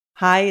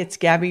Hi, it's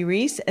Gabby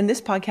Reese, and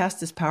this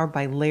podcast is powered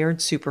by Laird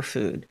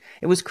Superfood.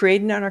 It was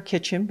created in our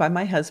kitchen by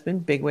my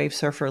husband, big wave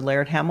surfer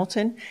Laird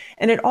Hamilton,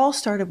 and it all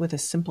started with a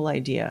simple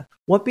idea.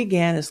 What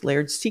began as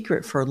Laird's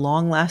secret for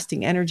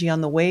long-lasting energy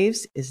on the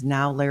waves is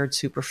now Laird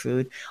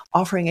Superfood,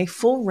 offering a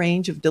full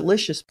range of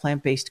delicious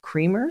plant-based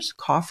creamers,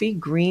 coffee,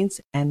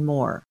 greens, and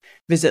more.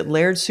 Visit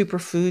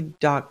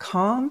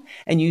lairdsuperfood.com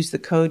and use the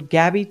code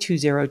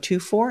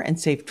GABBY2024 and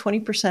save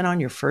 20% on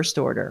your first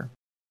order.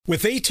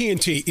 With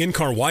AT&T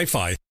in-car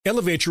Wi-Fi,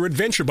 elevate your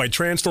adventure by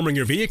transforming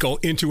your vehicle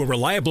into a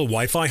reliable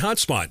Wi-Fi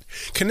hotspot.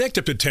 Connect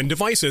up to 10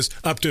 devices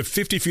up to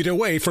 50 feet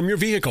away from your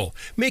vehicle,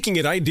 making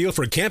it ideal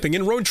for camping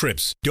and road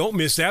trips. Don't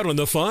miss out on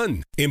the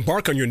fun.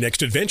 Embark on your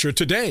next adventure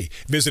today.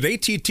 Visit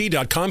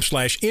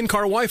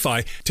att.com/in-car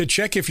Wi-Fi to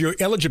check if you're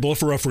eligible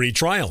for a free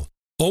trial.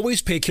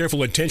 Always pay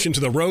careful attention to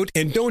the road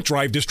and don't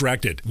drive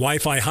distracted.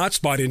 Wi-Fi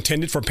hotspot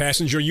intended for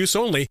passenger use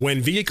only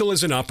when vehicle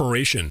is in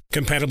operation.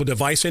 Compatible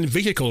device and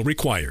vehicle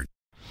required.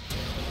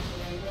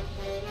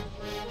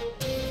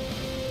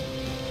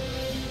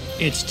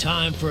 It's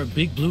time for a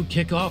Big Blue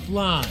Kickoff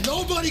Live.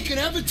 Nobody can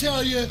ever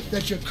tell you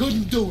that you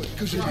couldn't do it,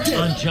 because you did.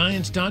 On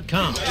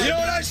Giants.com. You know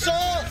what I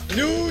saw?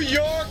 New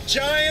York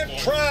Giant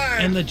pride.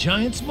 And the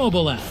Giants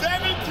mobile app.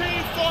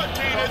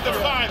 17-14 is the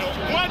final.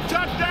 One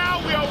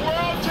touchdown, we are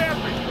world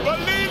champions.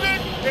 Believe it,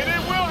 and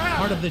it will happen.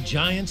 Part of the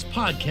Giants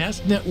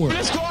Podcast Network.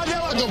 Let's go out there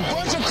like a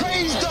bunch of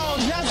crazy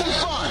dogs. Have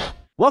some fun.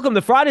 Welcome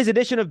to Friday's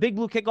edition of Big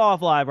Blue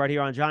Kickoff Live right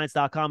here on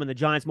Giants.com and the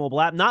Giants mobile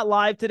app. Not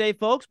live today,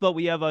 folks, but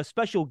we have a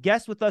special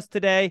guest with us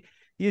today.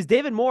 He is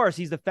David Morris.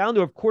 He's the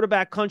founder of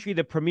Quarterback Country,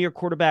 the premier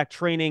quarterback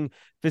training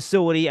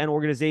facility and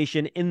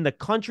organization in the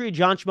country.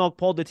 John Schmelk,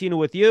 Paul Dottino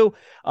with you.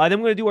 Then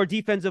we're going to do our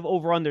defensive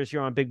over-unders here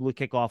on Big Blue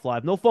Kickoff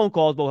Live. No phone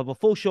calls, but we'll have a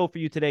full show for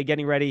you today,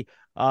 getting ready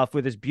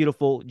for this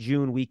beautiful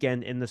June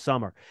weekend in the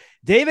summer.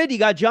 David, you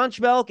got John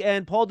Schmelk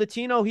and Paul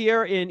Dottino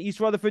here in East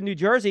Rutherford, New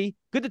Jersey.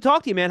 Good to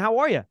talk to you, man. How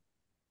are you?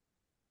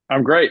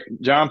 I'm great.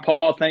 John,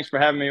 Paul, thanks for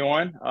having me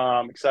on.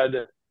 I'm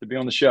excited to be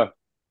on the show.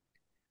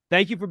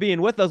 Thank you for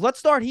being with us. Let's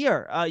start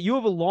here. You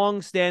have a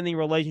long-standing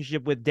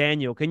relationship with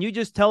Daniel. Can you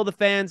just tell the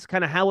fans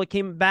kind of how it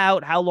came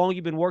about, how long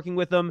you've been working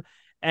with him,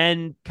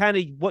 and kind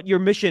of what your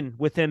mission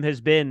with him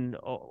has been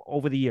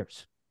over the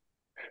years?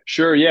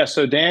 Sure, yeah.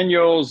 So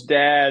Daniel's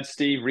dad,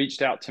 Steve,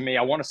 reached out to me,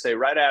 I want to say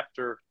right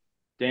after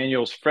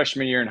Daniel's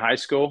freshman year in high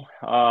school.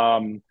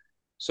 So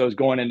he's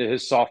going into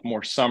his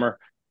sophomore summer.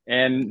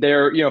 And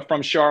they're,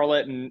 from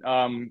Charlotte,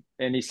 and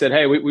he said,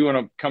 "Hey, we want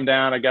to come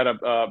down. I got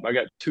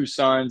two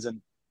sons, and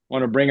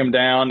want to bring them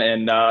down."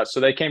 And so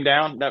they came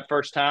down that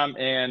first time,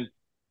 and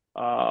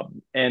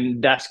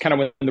that's kind of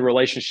when the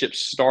relationship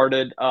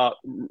started.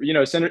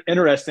 It's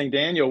interesting.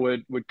 Daniel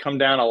would come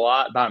down a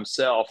lot by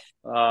himself,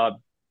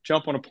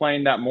 jump on a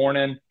plane that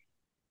morning,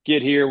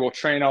 get here, we'll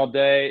train all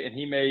day, and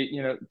he may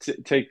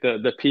take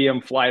the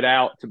PM flight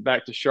out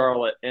back to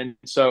Charlotte. And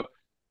so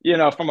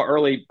from an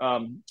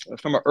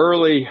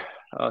early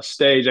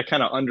stage, I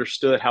kind of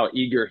understood how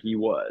eager he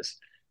was.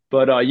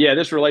 But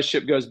this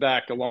relationship goes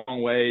back a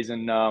long ways,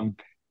 and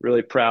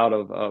really proud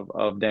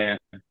of Dan.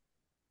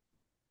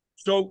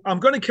 So I'm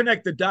going to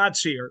connect the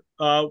dots here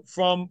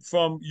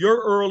from your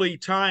early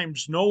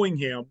times knowing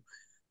him,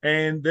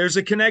 and there's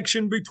a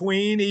connection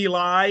between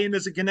Eli and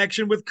there's a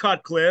connection with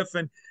Cutcliffe,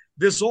 and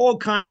this all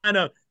kind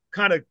of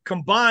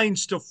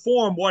combines to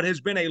form what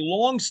has been a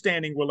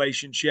long-standing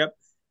relationship.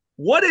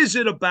 What is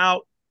it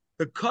about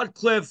the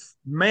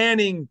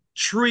Cutcliffe-Manning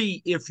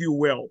tree, if you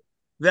will,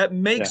 that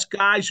makes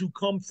guys who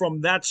come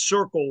from that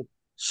circle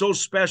so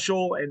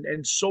special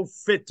and so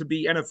fit to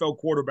be NFL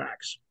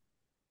quarterbacks?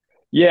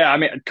 Yeah, I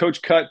mean,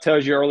 Coach Cut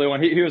tells you early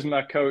on. He was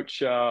my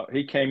coach.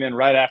 He came in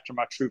right after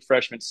my true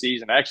freshman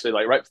season, actually,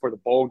 like right before the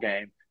bowl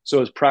game. So it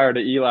was prior to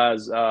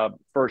Eli's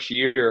first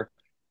year.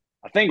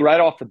 I think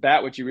right off the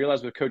bat, what you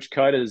realize with Coach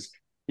Cut is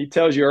he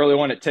tells you early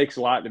on it takes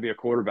a lot to be a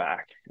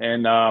quarterback.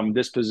 And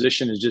this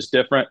position is just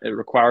different. It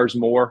requires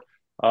more.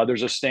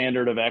 There's a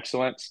standard of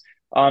excellence.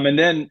 And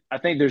then I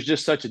think there's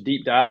just such a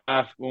deep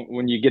dive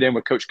when you get in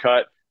with Coach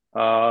Cut.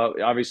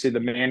 Obviously, the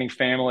Manning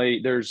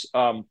family, there's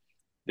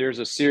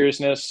a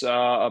seriousness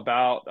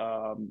about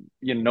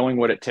knowing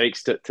what it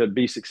takes to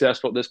be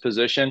successful at this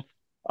position.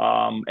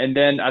 And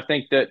then I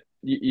think that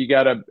you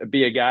got to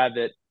be a guy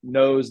that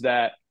knows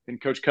that. And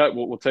Coach Cut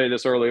will tell you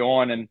this early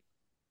on. And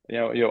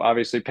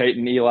obviously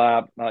Peyton,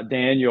 Eli,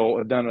 Daniel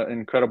have done an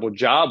incredible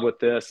job with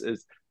this.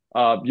 Is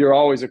you're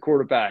always a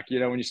quarterback.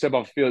 When you step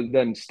off the field, it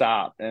doesn't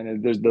stop.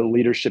 And there's the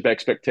leadership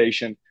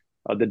expectation,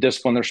 the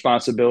discipline, the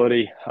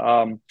responsibility,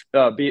 being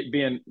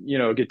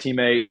a good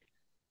teammate,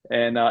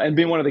 and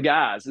being one of the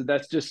guys.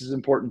 That's just as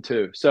important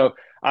too. So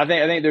I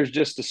think there's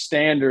just a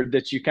standard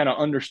that you kind of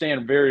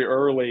understand very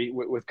early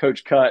with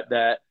Coach Cut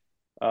that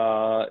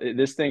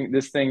this thing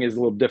is a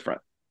little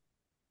different.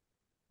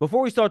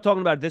 Before we start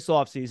talking about this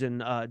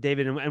offseason,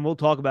 David, and we'll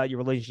talk about your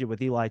relationship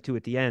with Eli too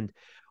at the end,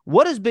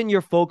 what has been your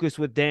focus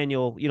with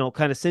Daniel,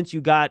 kind of since you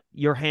got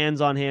your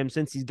hands on him,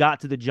 since he's got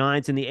to the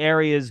Giants, in the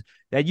areas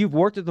that you've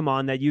worked with him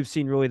on that you've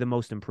seen really the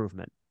most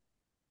improvement?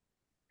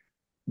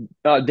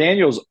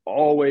 Daniel's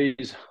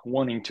always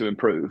wanting to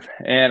improve,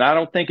 and I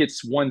don't think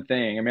it's one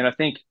thing. I mean,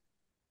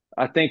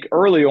 I think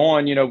early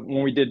on,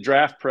 when we did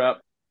draft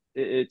prep,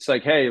 it's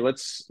like, hey,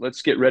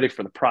 let's get ready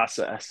for the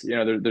process.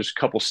 There's a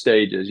couple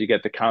stages. You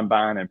get the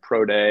combine and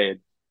pro day,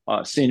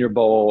 Senior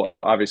Bowl,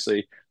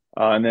 obviously,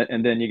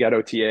 and then you got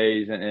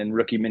OTAs and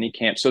rookie mini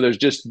camp. So there's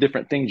just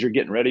different things you're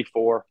getting ready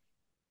for.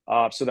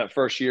 So that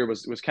first year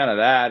was kind of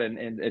that,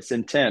 and it's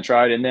intense,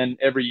 right? And then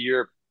every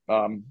year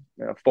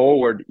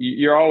forward,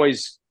 you're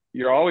always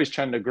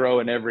trying to grow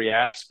in every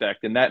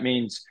aspect, and that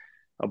means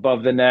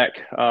above the neck,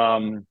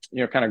 kind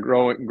of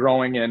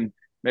growing and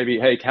maybe,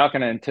 hey, how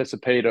can I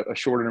anticipate a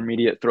short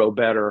intermediate throw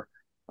better?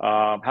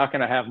 How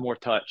can I have more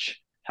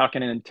touch? How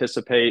can I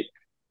anticipate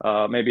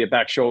maybe a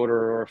back shoulder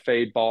or a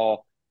fade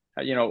ball?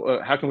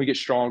 How can we get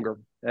stronger?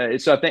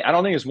 So I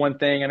don't think it's one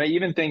thing, and I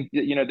even think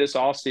that, this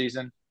off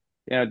season,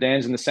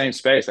 Dan's in the same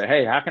space. Like,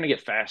 hey, how can I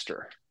get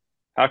faster?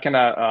 How can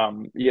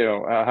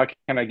how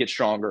can I get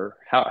stronger?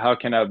 How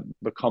can I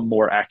become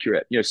more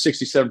accurate?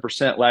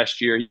 67%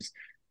 last year.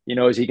 He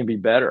knows he can be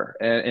better,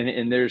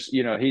 and there's,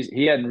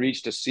 he hadn't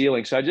reached a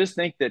ceiling. So I just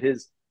think that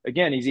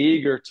he's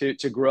eager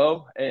to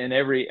grow in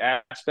every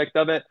aspect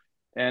of it,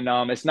 and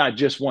it's not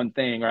just one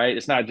thing, right?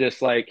 It's not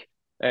just like,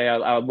 hey,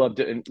 I would love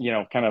to,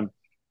 kind of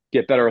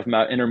get better with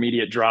my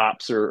intermediate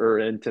drops or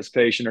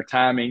anticipation or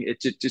timing.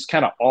 It's just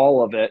kind of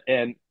all of it,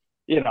 and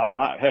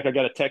heck, I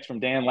got a text from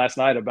Dan last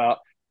night about,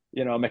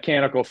 a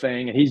mechanical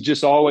thing. And he's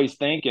just always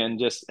thinking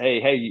just,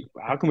 hey,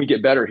 how can we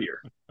get better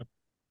here?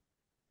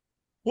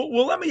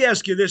 Well, let me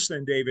ask you this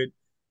then, David.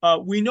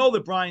 We know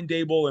that Brian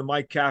Dable and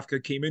Mike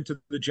Kafka came into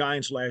the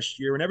Giants last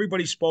year, and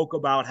everybody spoke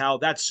about how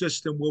that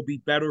system will be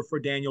better for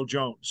Daniel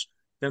Jones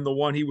than the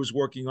one he was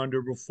working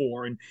under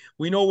before. And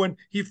we know when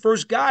he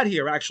first got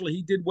here, actually,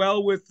 he did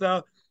well with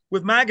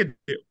Magadoo.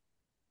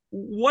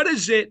 What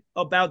is it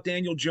about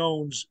Daniel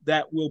Jones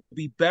that will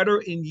be better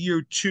in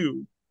year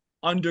two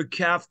under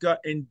Kafka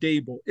and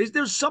Dable? Is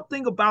there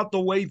something about the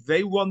way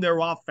they run their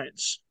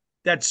offense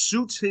that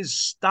suits his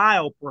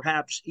style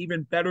perhaps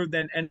even better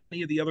than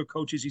any of the other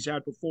coaches he's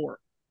had before?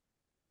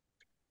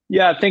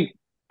 Yeah,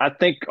 I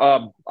think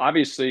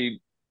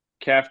obviously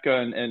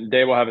Kafka and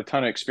Dable have a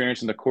ton of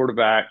experience in the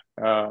quarterback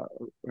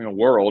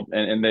world,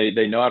 and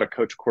they know how to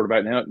coach a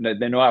quarterback.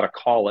 They know how to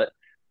call it.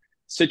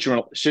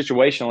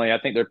 Situationally, I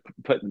think they're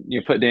put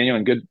Daniel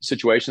in good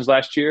situations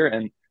last year,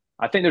 and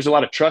I think there's a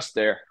lot of trust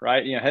there,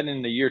 right? Heading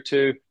into year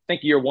two, I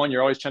think year one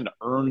you're always trying to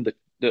earn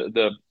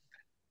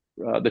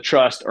the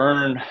trust,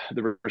 earn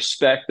the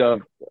respect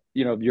of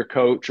your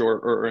coach,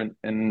 or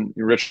in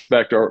your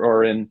respect,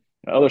 or in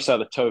the other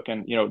side of the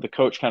token, the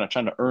coach kind of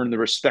trying to earn the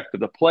respect of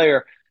the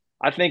player.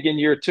 I think in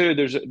year two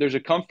there's a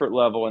comfort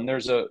level, and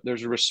there's a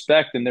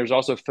respect, and there's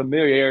also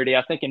familiarity.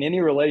 I think in any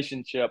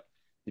relationship,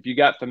 if you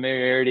got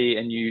familiarity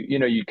and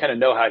you kind of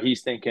know how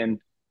he's thinking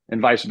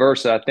and vice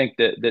versa, I think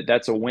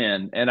that's a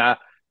win. And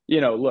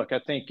look, I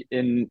think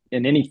in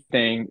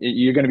anything,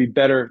 you're going to be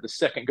better the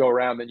second go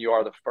around than you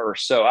are the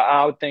first. So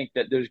I would think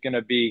that there's going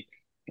to be,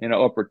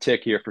 upward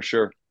tick here for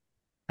sure.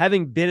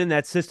 Having been in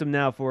that system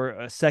now for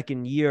a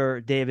second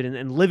year, David,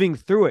 and living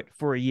through it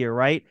for a year,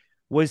 right?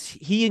 Was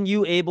he and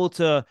you able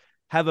to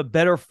have a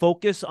better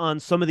focus on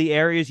some of the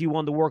areas you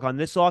wanted to work on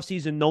this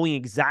offseason, knowing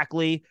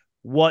exactly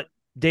what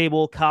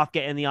Dable, Kafka,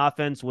 and the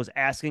offense was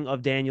asking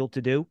of Daniel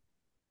to do?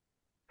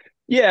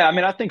 Yeah, I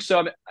mean, I think so.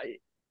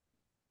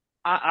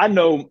 I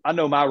mean, I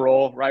know my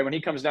role, right? When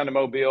he comes down to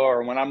Mobile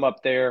or when I'm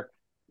up there,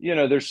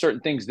 there's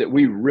certain things that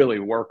we really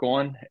work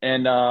on,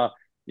 and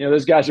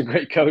those guys are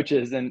great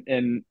coaches, and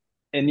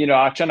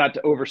I try not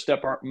to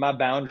overstep my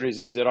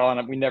boundaries at all,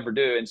 and we never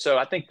do. And so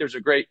I think there's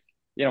a great,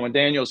 when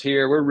Daniel's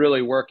here, we're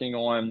really working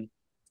on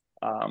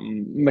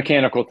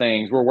mechanical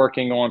things. We're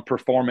working on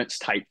performance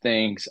type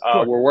things.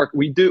 Sure.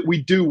 We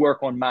do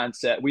work on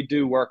mindset. We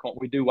do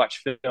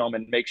watch film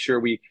and make sure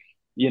we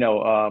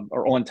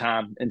are on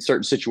time in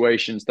certain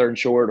situations, third and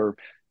short or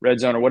red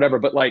zone or whatever.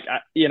 But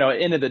at the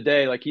end of the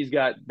day, like, he's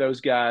got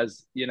those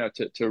guys,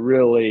 to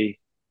really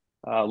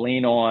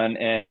lean on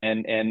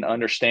and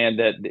understand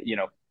that,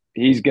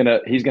 he's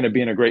gonna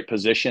be in a great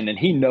position, and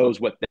he knows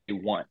what they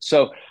want.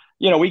 So,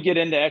 we get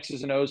into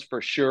X's and O's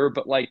for sure,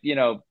 but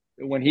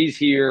when he's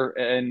here,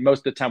 and most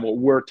of the time what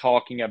we're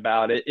talking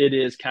about, it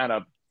is kind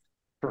of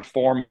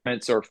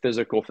performance or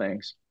physical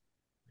things.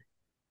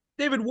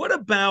 David, what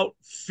about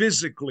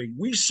physically?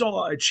 We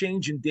saw a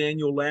change in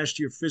Daniel last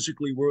year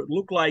physically where it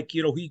looked like,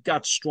 he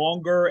got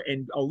stronger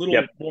and a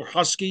little more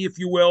husky, if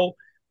you will,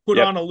 put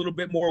on a little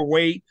bit more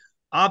weight.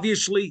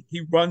 Obviously,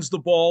 he runs the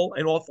ball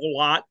an awful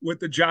lot with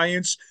the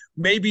Giants.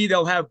 Maybe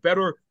they'll have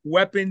better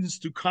weapons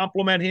to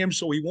complement him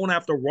so he won't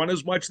have to run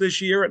as much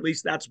this year. At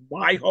least that's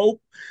my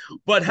hope.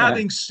 But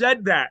having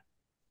said that,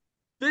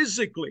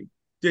 physically,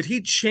 did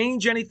he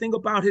change anything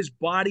about his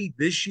body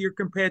this year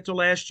compared to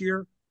last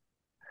year?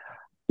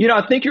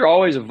 I think you're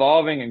always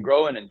evolving and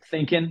growing and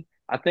thinking.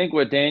 I think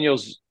what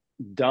Daniel's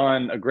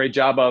done a great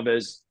job of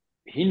is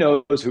he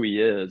knows who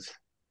he is,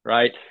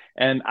 right?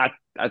 And I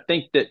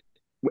think that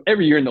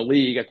every year in the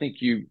league, I think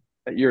you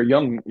you're a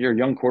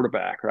young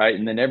quarterback, right?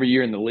 And then every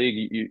year in the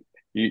league,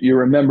 you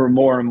remember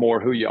more and more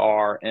who you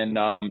are, and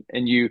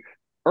you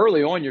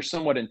early on you're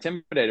somewhat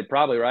intimidated,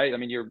 probably, right? I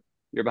mean, you're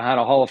behind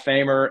a Hall of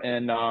Famer,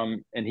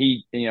 and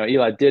he,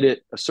 Eli did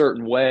it a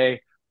certain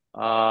way,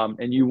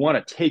 and you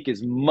want to take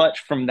as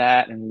much from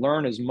that and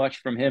learn as much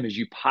from him as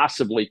you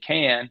possibly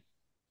can.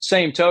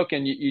 Same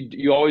token,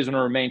 you always want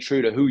to remain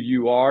true to who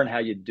you are and how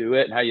you do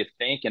it and how you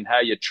think and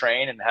how you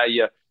train and how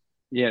you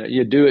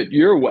do it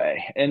your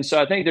way. And so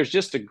I think there's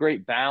just a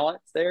great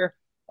balance there.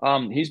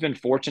 He's been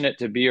fortunate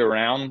to be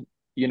around,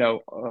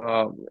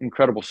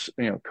 incredible,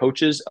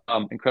 coaches,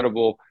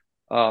 incredible,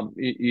 a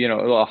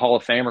Hall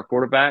of Famer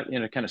quarterback,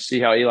 kind of see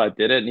how Eli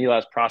did it. And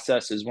Eli's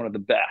process is one of the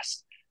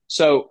best.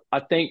 So I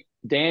think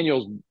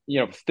Daniel's,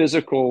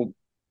 physical,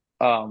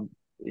 kind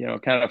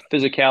of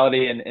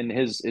physicality and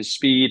his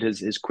speed,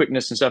 his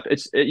quickness and stuff.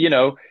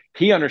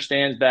 He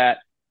understands that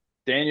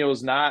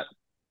Daniel's not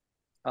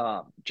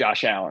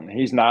Josh Allen.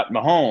 He's not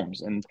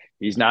Mahomes, and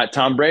he's not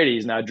Tom Brady.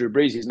 He's not Drew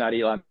Brees. He's not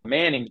Eli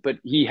Manning, but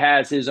he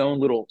has his own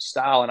little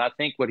style. And I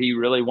think what he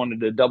really wanted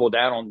to double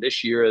down on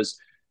this year is,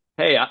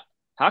 hey,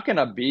 how can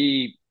I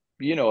be,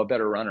 a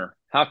better runner?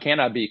 How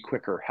can I be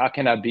quicker? How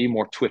can I be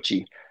more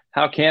twitchy?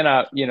 How can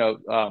I,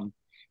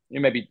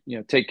 maybe,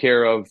 take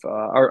care of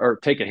or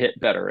take a hit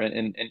better?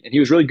 And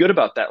he was really good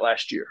about that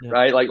last year,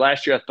 right? Like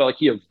last year, I felt like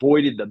he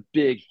avoided the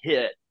big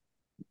hit.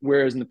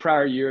 Whereas in the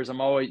prior years, I'm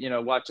always,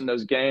 watching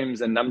those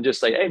games and I'm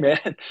just like, hey, man,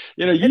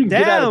 you can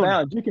get out of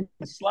bounds. You can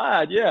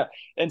slide. Yeah.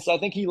 And so I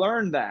think he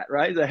learned that,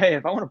 right? That, hey,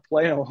 if I want to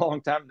play in a long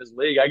time in this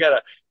league, I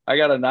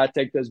gotta not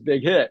take those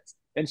big hits.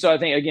 And so I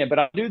think, again, but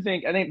I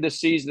think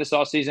this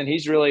off season,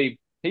 he's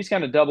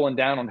kind of doubling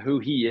down on who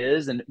he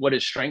is and what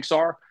his strengths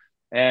are.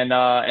 And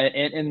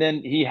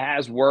then he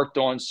has worked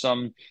on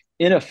some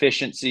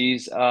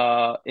inefficiencies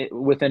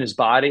within his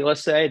body,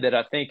 let's say, that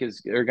I think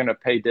are going to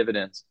pay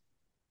dividends.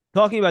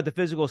 Talking about the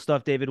physical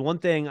stuff, David, one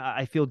thing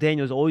I feel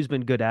Daniel's always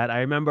been good at. I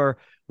remember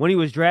when he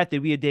was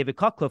drafted, we had David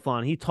Cutcliffe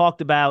on. He talked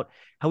about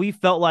how he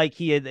felt like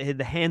he had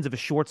the hands of a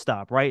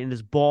shortstop, right? And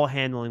his ball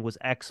handling was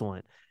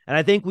excellent. And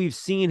I think we've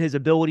seen his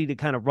ability to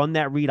kind of run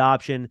that read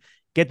option,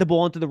 get the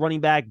ball into the running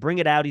back, bring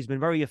it out. He's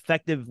been very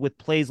effective with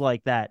plays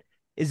like that.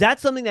 Is that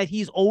something that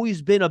he's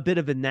always been a bit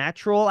of a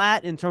natural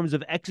at in terms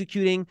of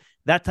executing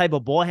that type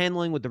of ball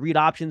handling with the read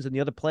options and the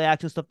other play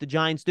action stuff the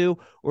Giants do?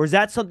 Or is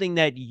that something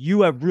that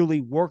you have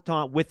really worked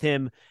on with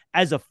him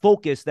as a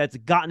focus that's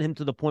gotten him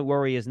to the point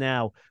where he is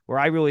now, where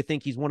I really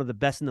think he's one of the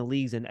best in the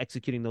leagues in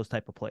executing those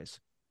type of plays?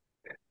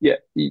 Yeah,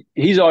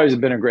 he's always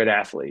been a great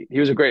athlete. He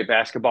was a great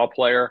basketball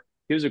player.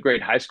 He was a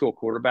great high school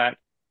quarterback.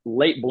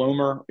 Late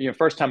bloomer.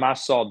 First time I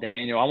saw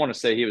Daniel, I want to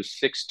say he was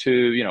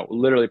 6'2",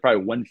 literally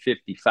probably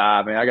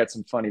 155. I mean, I got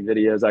some funny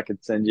videos I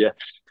could send you,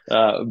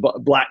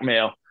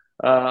 blackmail.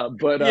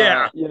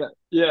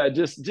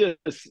 Just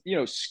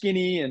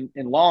skinny and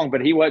long,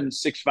 but he wasn't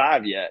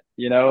 6'5" yet,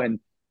 and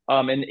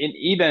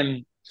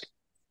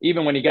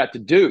even when he got to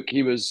Duke,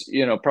 he was,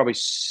 probably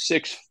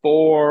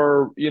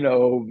 6'4",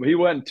 he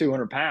wasn't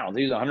 200 pounds.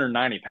 He was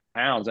 190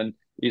 pounds, and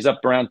he's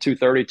up around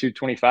 230,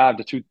 225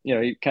 to two,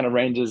 he kind of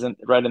ranges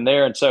right in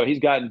there. And so he's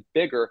gotten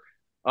bigger.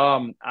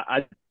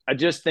 I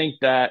just think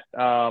that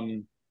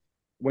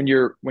when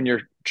you're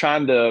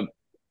trying to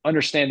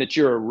understand that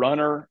you're a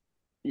runner,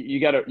 you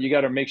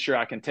gotta make sure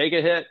I can take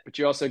a hit, but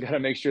you also got to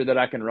make sure that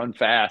I can run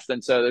fast.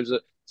 And so there's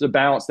a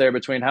balance there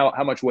between how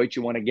much weight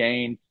you want to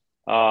gain.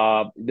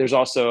 There's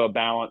also a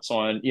balance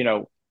on,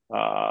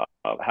 how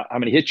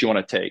many hits you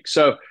want to take.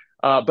 So,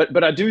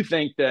 but I do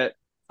think that,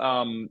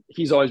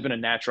 he's always been a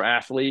natural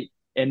athlete,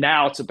 and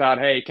now it's about,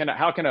 hey,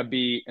 how can I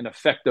be an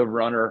effective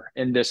runner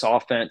in this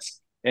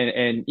offense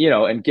and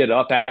get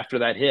up after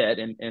that hit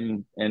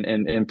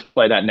and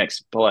play that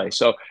next play.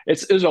 So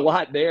there's a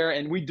lot there,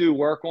 and we do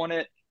work on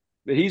it,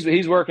 but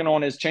he's working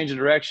on his change of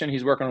direction.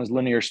 He's working on his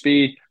linear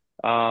speed,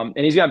 and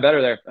he's gotten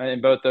better there in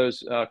both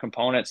those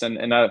components.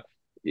 And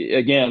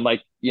again,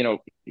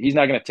 he's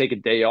not going to take a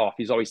day off.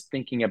 He's always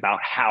thinking about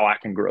how I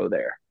can grow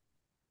there.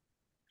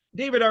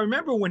 David, I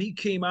remember when he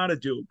came out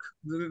of Duke,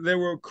 there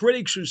were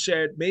critics who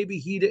said maybe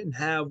he didn't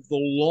have the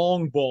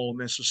long ball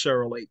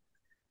necessarily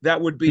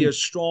that would be as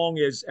strong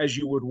as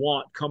you would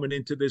want coming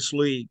into this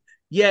league.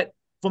 Yet,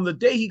 from the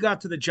day he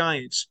got to the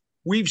Giants,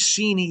 we've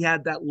seen he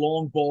had that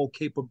long ball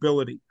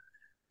capability.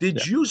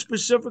 Did you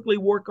specifically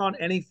work on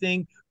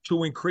anything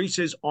to increase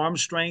his arm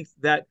strength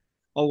that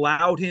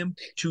allowed him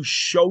to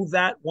show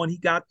that when he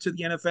got to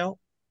the NFL?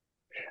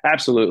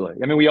 Absolutely.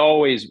 I mean, we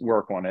always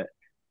work on it.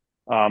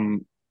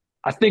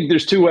 I think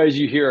there's two ways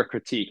you hear a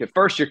critique. At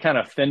first, you're kind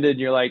of offended. And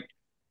you're like,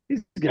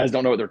 these guys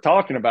don't know what they're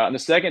talking about. And the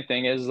second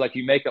thing is like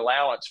you make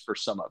allowance for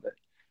some of it.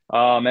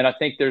 And I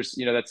think there's,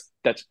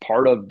 that's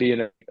part of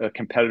being a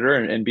competitor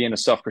and being a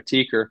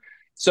self-critiquer.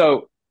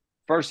 So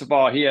first of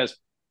all, he has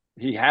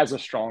a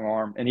strong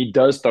arm, and he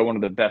does throw one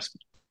of the best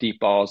deep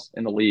balls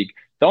in the league.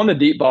 Throwing the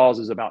deep balls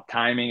is about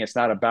timing. It's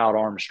not about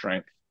arm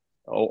strength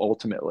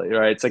ultimately,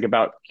 right? It's like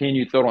about, can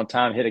you throw it on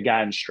time, hit a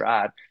guy in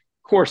stride?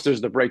 Of course,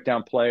 there's the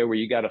breakdown play where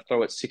you got to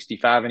throw it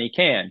 65, and he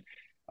can.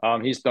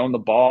 He's thrown the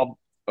ball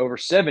over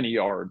 70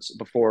 yards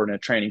before in a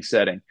training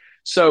setting.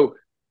 So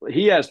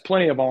he has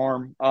plenty of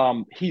arm.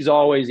 He's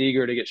always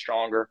eager to get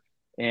stronger.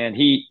 And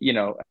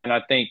and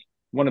I think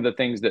one of the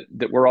things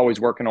that we're always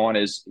working on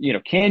is,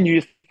 can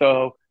you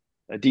throw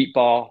a deep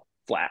ball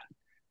flat?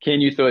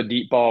 Can you throw a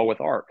deep ball with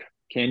arc?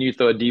 Can you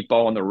throw a deep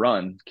ball on the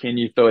run? Can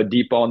you throw a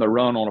deep ball on the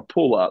run on a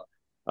pull up?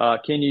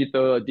 Can you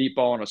throw a deep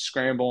ball on a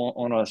scramble,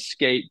 on a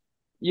skate?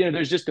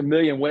 There's just a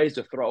million ways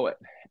to throw it.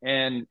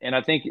 And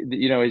I think,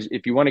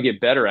 if you want to get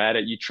better at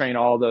it, you train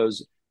all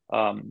those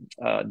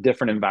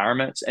different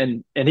environments.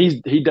 And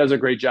he does a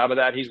great job of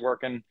that.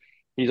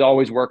 He's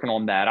always working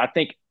on that. I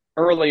think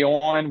early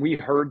on, we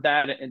heard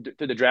that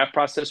through the draft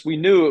process. We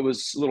knew it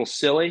was a little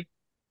silly.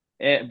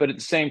 But at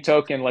the same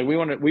token, like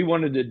we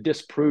wanted to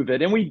disprove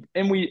it,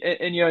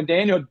 and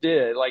Daniel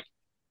did, like,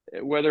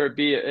 whether it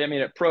be,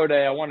 at pro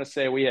day, I want to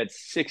say we had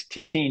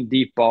 16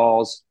 deep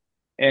balls,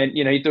 and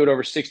he threw it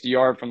over 60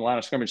 yards from the line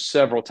of scrimmage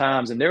several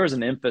times, and there was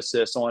an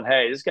emphasis on,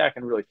 hey, this guy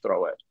can really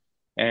throw it,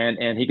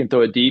 and he can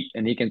throw it deep,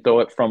 and he can throw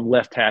it from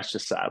left hash to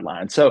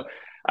sideline. So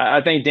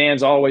I think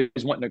Dan's always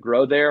wanting to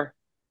grow there,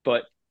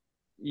 but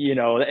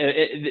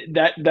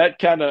that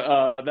kind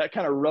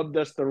of rubbed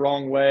us the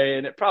wrong way,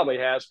 and it probably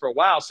has for a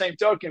while. Same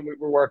token,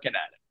 we're working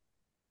at it.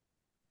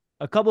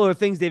 A couple of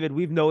things, David,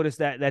 we've noticed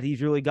that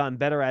he's really gotten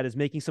better at is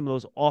making some of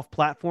those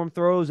off-platform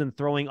throws and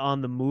throwing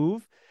on the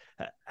move.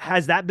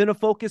 Has that been a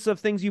focus of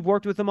things you've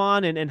worked with him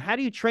on? And how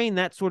do you train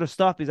that sort of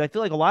stuff? Because I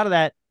feel like a lot of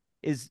that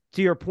is,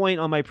 to your point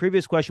on my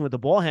previous question with the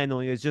ball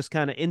handling, is just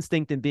kind of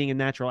instinct and being a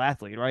natural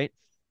athlete, right?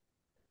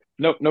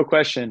 No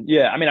question.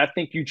 Yeah. I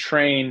think you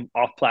train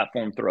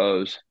off-platform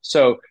throws.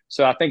 So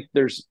I think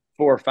there's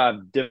 4 or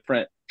 5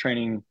 different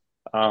training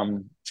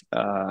compartments.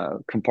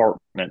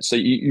 So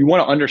you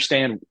want to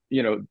understand,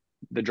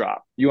 the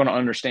drop. You want to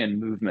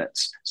understand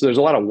movements. So there's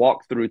a lot of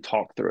walk through,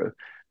 talk through.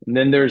 And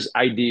then there's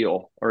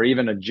ideal or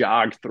even a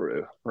jog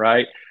through,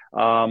 right?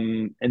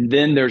 And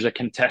then there's a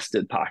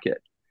contested pocket,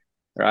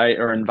 right?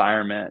 Or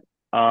environment.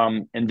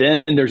 And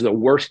then there's the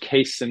worst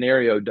case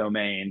scenario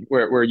domain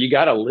where you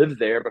got to live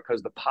there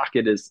because the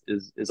pocket is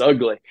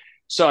ugly.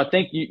 So I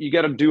think you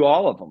got to do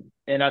all of them.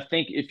 And I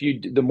think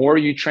the more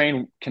you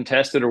train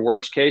contested or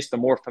worst case, the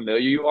more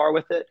familiar you are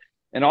with it.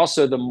 And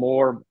also the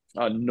more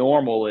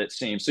normal it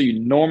seems. So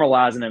you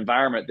normalize an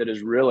environment that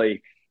is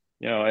really,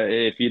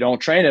 if you don't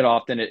train it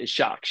often, it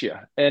shocks you.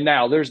 And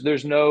now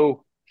there's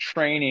no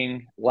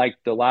training like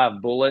the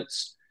live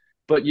bullets.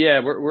 But yeah,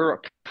 we're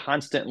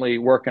constantly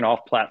working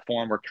off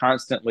platform. We're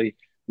constantly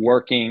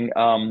working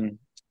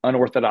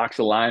unorthodox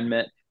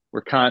alignment.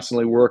 We're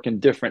constantly working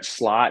different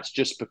slots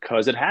just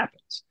because it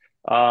happens.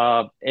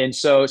 And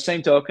so,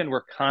 same token,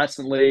 we're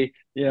constantly,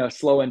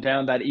 slowing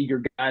down that eager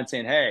guy and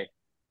saying, "Hey,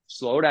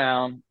 slow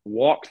down,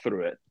 walk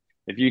through it."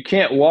 If you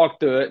can't walk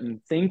through it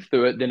and think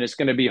through it, then it's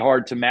going to be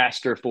hard to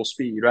master full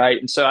speed, right?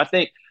 And so, I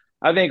think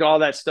all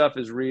that stuff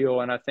is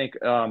real, and I think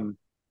the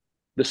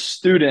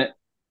student,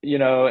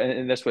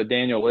 and that's what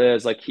Daniel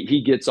is like.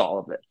 He gets all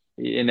of it,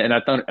 and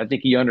I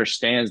think he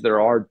understands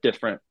there are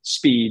different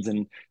speeds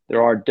and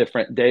there are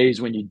different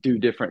days when you do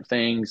different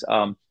things.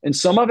 And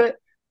some of it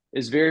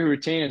is very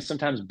routine and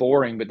sometimes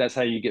boring, but that's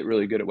how you get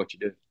really good at what you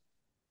do.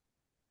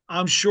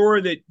 I'm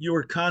sure that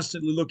you're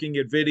constantly looking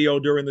at video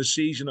during the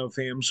season of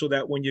him so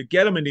that when you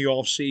get him in the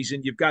off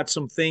season, you've got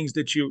some things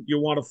that you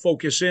want to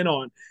focus in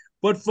on.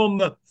 But from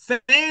the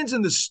fans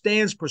in the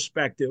stands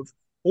perspective,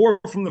 or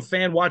from the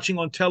fan watching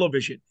on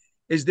television,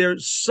 is there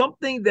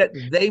something that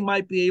they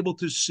might be able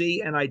to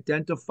see and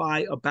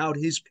identify about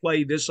his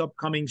play this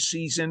upcoming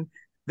season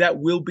that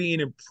will be an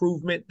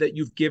improvement that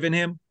you've given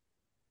him?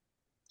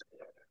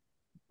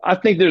 I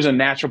think there's a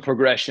natural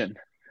progression.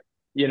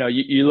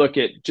 You look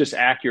at just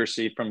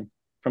accuracy from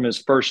his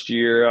first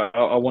year.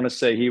 I want to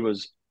say he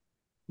was,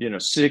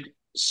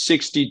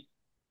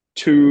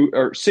 62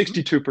 or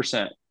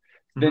 62%.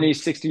 Then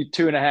he's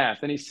 62.5.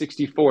 Then he's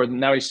 64. And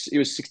now he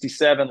was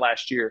 67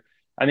 last year.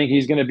 I think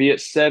he's going to be at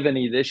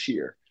 70 this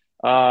year.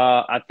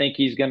 I think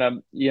he's going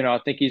to,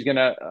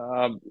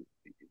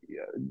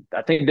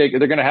 I think they're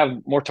going to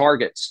have more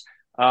targets.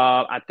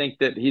 I think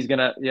that he's going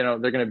to,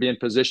 they're going to be in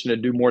position to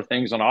do more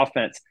things on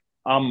offense.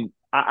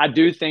 I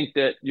do think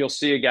that you'll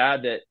see a guy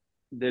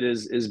that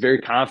is very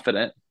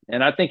confident.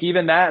 And I think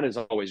even that is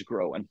always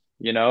growing.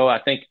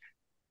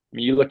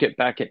 You look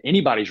back at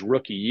anybody's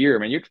rookie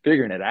year, you're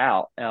figuring it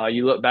out.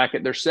 You look back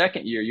at their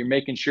second year, you're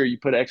making sure you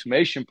put an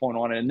exclamation point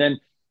on it. And then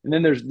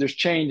there's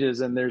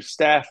changes and there's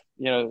staff,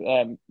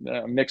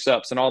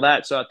 mix-ups and all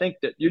that. So I think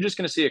that you're just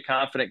going to see a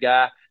confident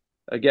guy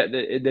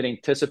that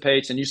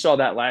anticipates. And you saw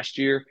that last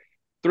year,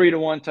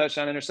 3-to-1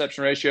 touchdown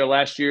interception ratio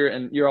last year.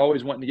 And you're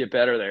always wanting to get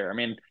better there.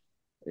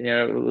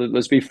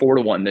 Let's be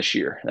 4-to-1 this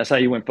year. That's how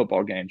you win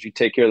football games. You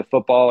take care of the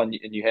football and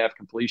you have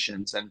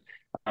completions and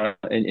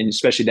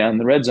especially down in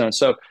the red zone.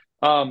 So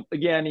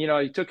again,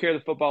 he took care of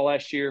the football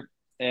last year,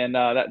 and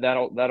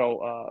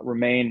that'll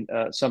remain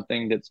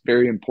something that's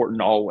very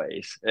important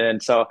always.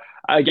 And so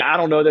I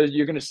don't know that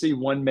you're going to see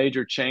one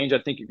major change. I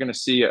think you're going to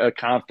see a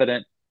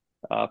confident,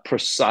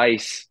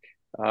 precise,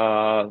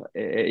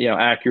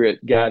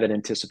 accurate guy that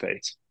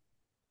anticipates.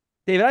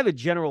 David, I have a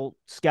general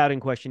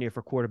scouting question here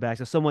for quarterbacks.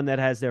 As someone that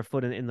has their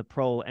foot in the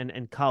pro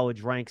and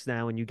college ranks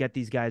now, and you get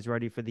these guys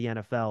ready for the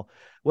NFL.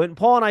 When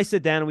Paul and I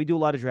sit down and we do a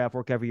lot of draft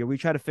work every year, we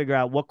try to figure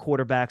out what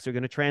quarterbacks are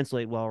going to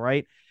translate well,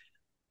 right?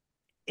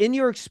 In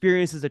your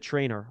experience as a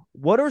trainer,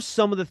 what are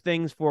some of the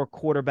things for a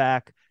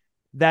quarterback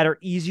that are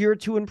easier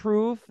to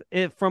improve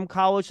from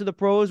college to the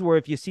pros, where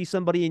if you see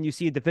somebody and you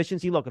see a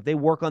deficiency, look, if they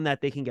work on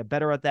that, they can get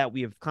better at that.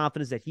 We have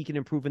confidence that he can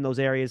improve in those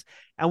areas.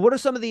 And what are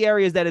some of the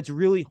areas that it's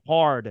really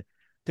hard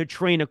to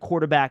train a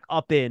quarterback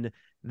up in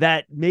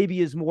that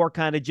maybe is more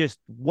kind of just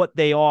what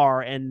they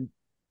are, and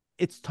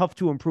it's tough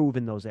to improve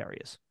in those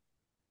areas?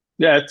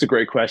 Yeah, that's a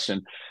great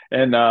question.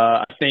 And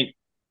I think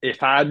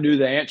if I knew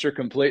the answer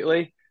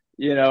completely,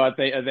 I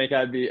think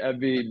I'd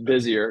be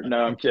busier.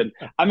 No, I'm kidding.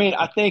 I mean,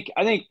 I think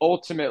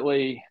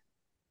ultimately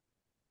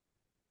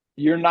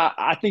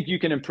I think you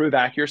can improve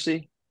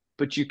accuracy,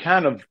 but you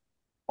kind of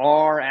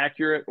are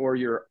accurate or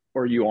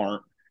you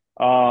aren't.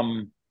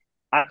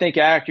 I think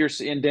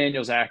accuracy, and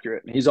Daniel's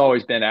accurate. He's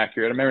always been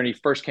accurate. I remember when he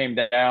first came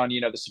down,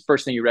 this is the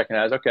first thing you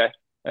recognize. Okay,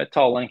 that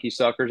tall, lanky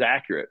sucker's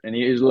accurate. And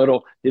he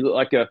looked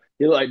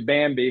like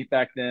Bambi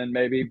back then,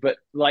 maybe, but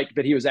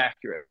he was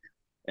accurate.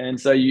 And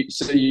so you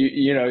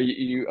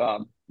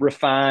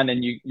refine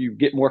and you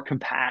get more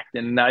compact,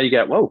 and now you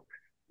got, whoa,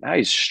 now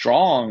he's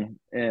strong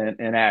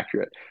and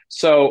accurate.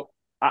 So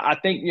I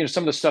think,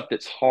 some of the stuff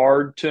that's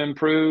hard to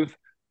improve,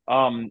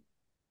 I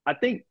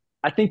think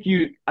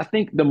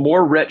the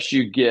more reps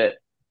you get,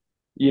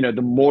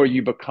 the more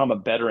you become a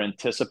better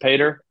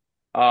anticipator.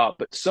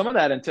 But some of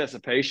that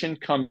anticipation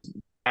comes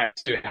back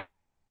to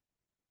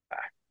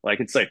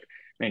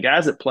man,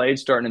 guys that played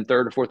starting in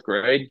third or fourth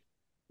grade,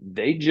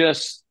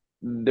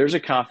 there's a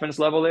confidence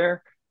level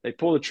there. They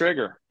pull the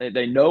trigger.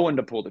 They know when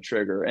to pull the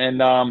trigger.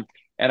 And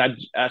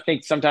I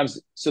think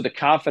sometimes, so the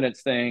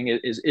confidence thing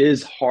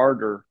is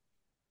harder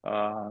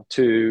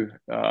to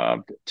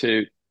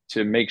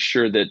make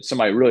sure that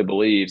somebody really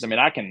believes. I mean,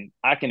 I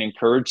can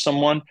encourage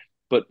someone,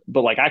 but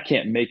I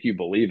can't make you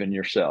believe in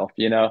yourself,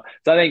 So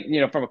I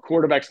think, from a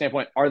quarterback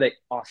standpoint, are they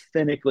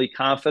authentically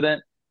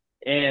confident?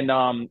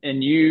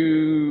 And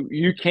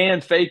you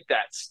can fake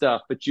that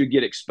stuff, but you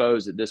get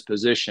exposed at this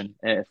position,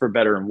 for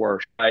better and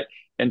worse, right?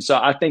 And so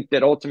I think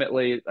that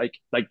ultimately, like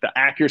the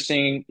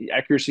accuracy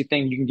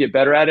thing, you can get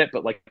better at it,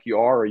 but you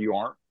are or you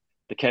aren't.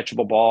 The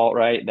catchable ball,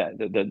 right? That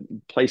the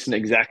placing it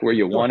exactly where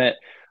you want it.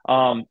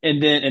 And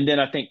then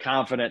I think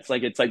confidence,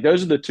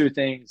 those are the two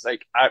things.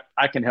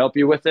 I can help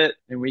you with it,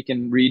 and we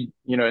can read,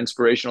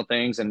 inspirational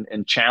things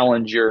and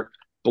challenge your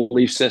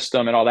belief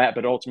system and all that.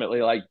 But ultimately,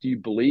 do you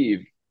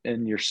believe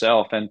in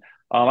yourself? And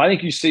I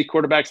think you see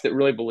quarterbacks that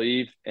really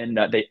believe, and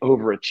they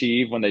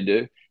overachieve when they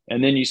do.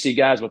 And then you see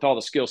guys with all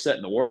the skill set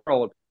in the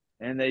world,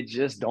 and they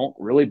just don't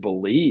really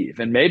believe.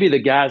 And maybe the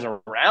guys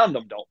around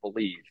them don't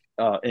believe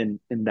in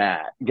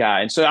that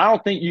guy. And so I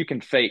don't think you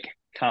can fake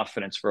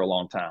confidence for a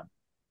long time.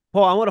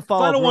 Paul, I want to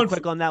follow up real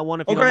quick on that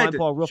one, if you don't mind,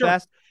 Paul, real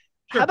fast.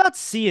 Sure. How about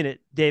seeing it,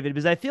 David?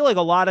 Because I feel like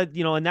a lot of,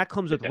 and that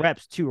comes with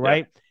reps too,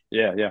 right?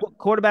 Yeah.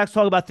 Quarterbacks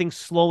talk about things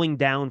slowing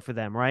down for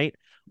them, right?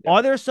 Yeah.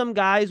 Are there some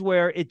guys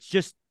where it's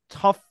just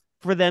tough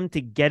for them to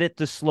get it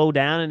to slow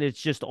down, and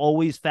it's just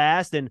always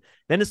fast, and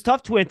then it's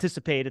tough to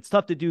anticipate? It's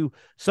tough to do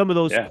some of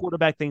those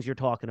quarterback things you're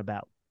talking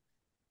about.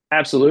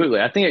 Absolutely.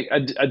 I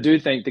do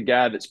think the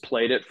guy that's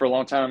played it for a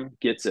long time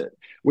gets it.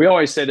 We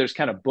always say there's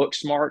kind of book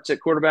smarts at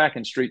quarterback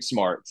and street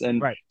smarts.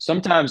 And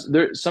sometimes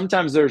there's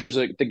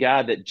the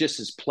guy that just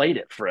has played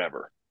it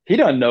forever. He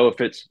doesn't know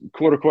if it's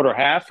quarter,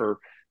 half, or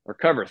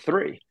cover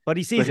three. But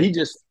he sees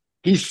it.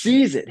 He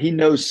sees it. He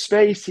knows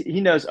space. He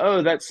knows,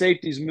 oh, that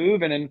safety's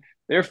moving, and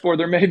therefore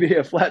there may be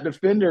a flat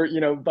defender,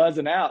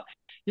 buzzing out.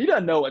 He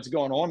doesn't know what's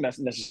going on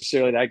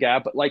necessarily, that guy,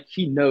 but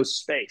he knows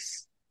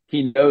space.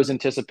 He knows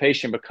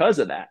anticipation because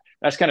of that.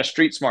 That's kind of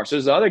street smart. So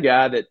there's the other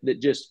guy that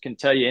just can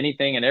tell you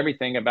anything and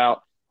everything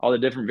about all the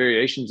different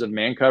variations of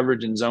man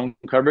coverage and zone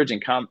coverage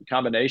and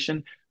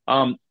combination.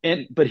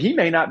 But he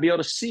may not be able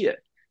to see it.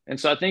 And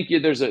so I think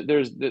there's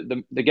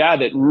the guy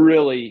that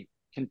really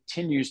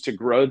continues to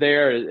grow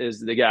there is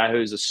the guy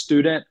who's a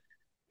student,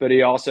 but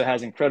he also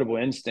has incredible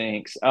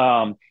instincts.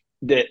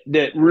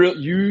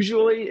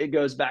 Usually it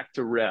goes back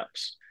to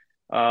reps.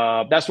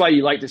 That's why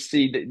you like to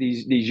see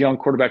these young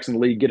quarterbacks in the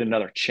league get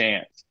another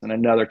chance,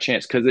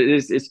 because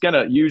it's going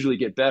to usually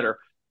get better.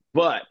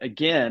 But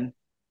again,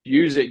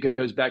 usually it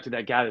goes back to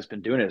that guy that's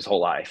been doing it his whole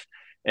life,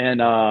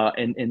 and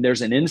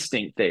there's an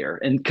instinct there,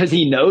 and because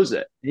he knows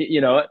it,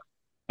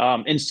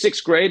 in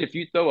sixth grade, if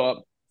you throw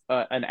up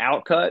an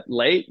out cut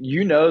late,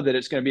 that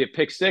it's going to be a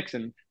pick six,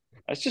 and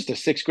that's just a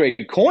sixth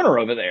grade corner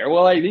over there.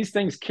 Well, these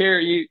things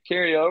carry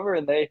over,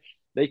 and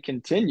they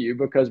continue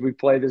because we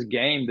play this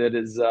game that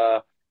is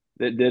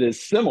that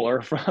is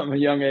similar from a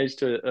young age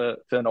to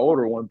an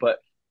older one. But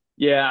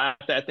yeah,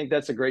 I think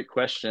that's a great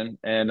question,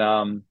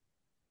 and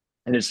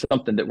it's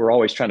something that we're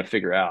always trying to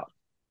figure out.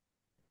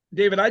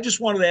 David, I just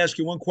wanted to ask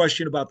you one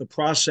question about the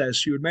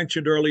process. You had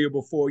mentioned earlier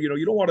before, you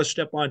don't want to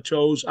step on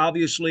toes.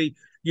 Obviously,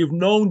 you've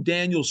known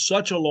Daniel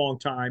such a long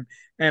time,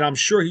 and I'm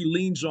sure he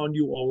leans on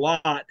you a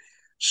lot.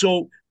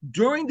 So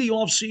during the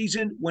off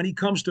season when he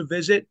comes to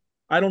visit,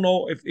 I don't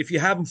know if you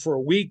have him for a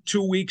week,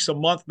 2 weeks, a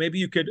month, maybe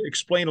you could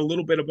explain a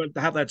little bit about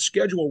how that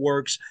schedule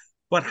works.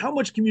 But how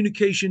much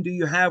communication do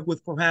you have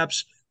with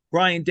perhaps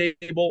Brian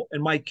Dable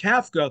and Mike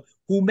Kafka,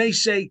 who may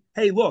say,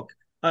 hey, look,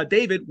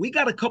 David, we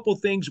got a couple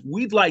things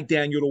we'd like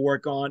Daniel to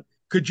work on.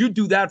 Could you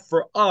do that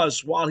for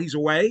us while he's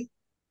away?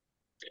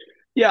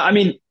 Yeah, I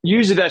mean,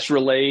 usually that's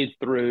relayed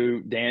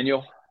through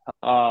Daniel.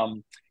 I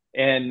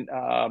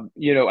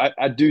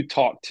do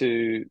talk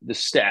to the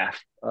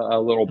staff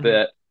a little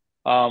bit.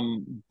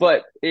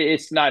 But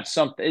it's not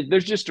something,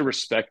 there's just a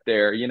respect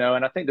there,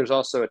 and I think there's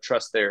also a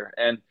trust there.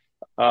 And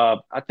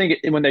I think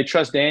when they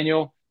trust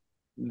Daniel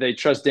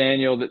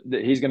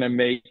that he's going to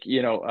make,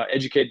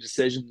 educated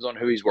decisions on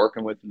who he's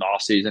working with in the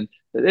off season.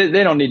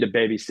 They don't need to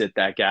babysit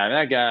that guy.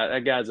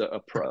 That guy's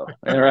a pro,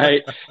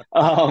 right?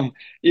 And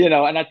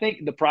I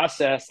think the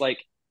process,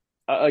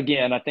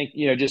 again, I think,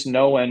 just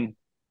knowing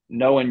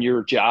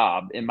your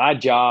job, and my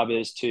job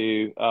is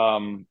to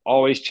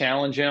always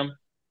challenge him,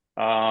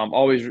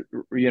 always,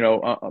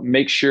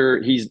 make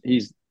sure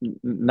he's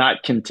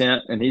not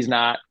content, and he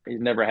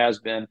never has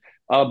been.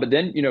 But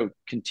then,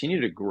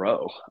 continue to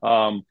grow.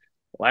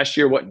 Last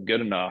year wasn't good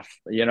enough,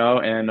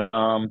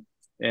 at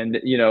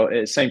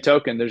same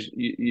token, there's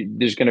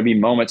going to be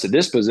moments at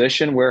this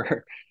position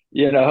where,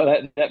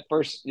 that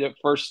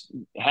first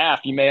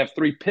half, you may have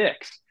 3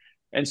 picks.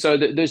 And so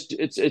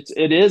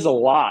it is a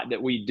lot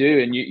that we do.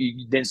 And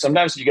then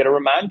sometimes you got to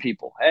remind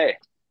people, hey,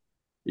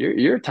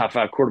 you're a top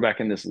 5 quarterback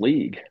in this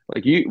league.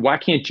 Why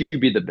can't you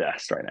be the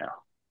best right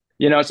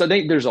now? So I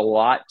think there's a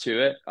lot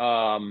to it.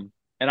 And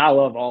I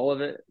love all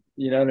of it.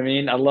 You know what I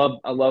mean? I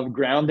love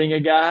grounding a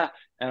guy,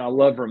 and I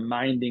love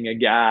reminding a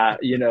guy,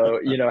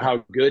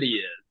 how good he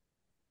is.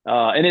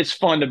 And it's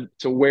fun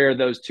to wear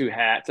those 2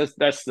 hats.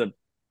 That's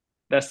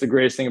the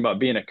greatest thing about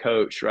being a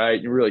coach, right?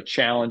 You're really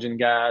challenging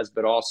guys,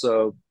 but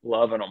also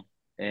loving them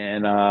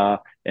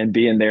and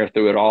being there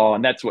through it all.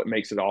 And that's what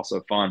makes it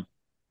also fun.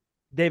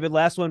 David,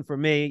 last one for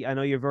me. I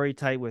know you're very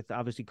tight with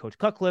obviously Coach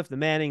Cutcliffe, the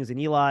Mannings, and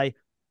Eli.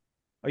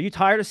 Are you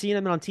tired of seeing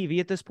him on TV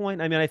at this point?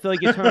 I mean, I feel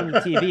like you turn on the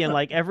TV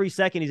and every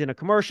second he's in a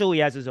commercial. He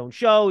has his own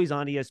show. He's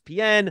on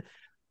ESPN.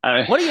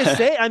 What do you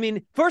say? I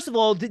mean, first of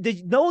all,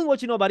 knowing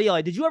what you know about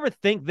Eli, did you ever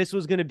think this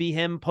was going to be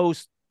him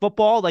post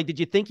football? Did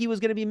you think he was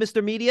going to be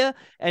Mr. Media?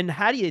 And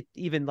how do you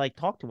even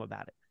talk to him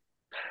about it?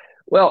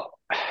 Well,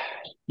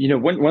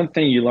 one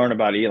thing you learn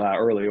about Eli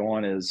early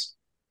on is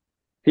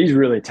he's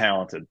really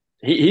talented.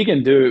 He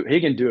can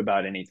do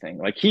about anything.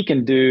 He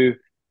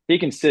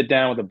can sit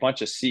down with a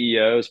bunch of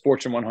CEOs,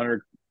 Fortune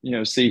 100,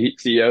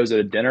 CEOs at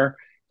a dinner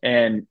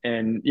and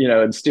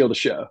steal the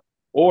show,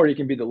 or he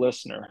can be the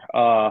listener.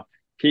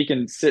 He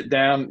can sit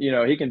down,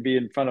 he can be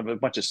in front of a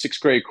bunch of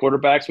 6th grade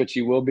quarterbacks, which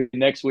he will be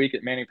next week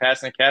at Manning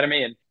Passing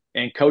Academy,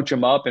 and coach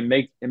them up and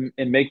make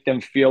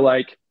them feel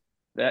like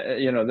that,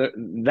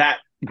 that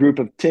group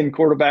of 10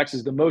 quarterbacks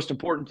is the most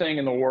important thing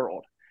in the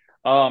world.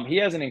 He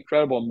has an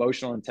incredible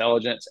emotional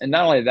intelligence. And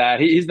not only that,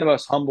 he's the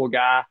most humble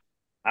guy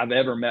I've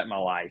ever met in my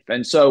life.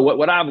 And so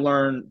what I've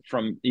learned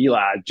from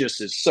Eli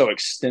just is so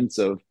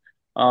extensive,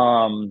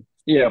 from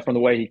the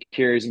way he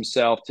carries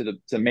himself to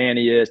the man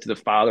he is, to the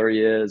father he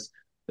is,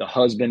 the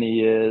husband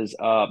he is.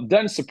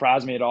 Doesn't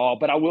surprise me at all.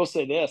 But I will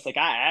say this, I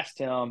asked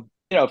him,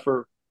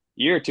 for a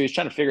year or two, he's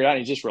trying to figure it out. And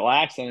he's just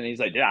relaxing. And he's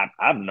like, I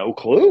have no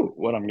clue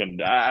what I'm going to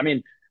do. I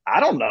mean, I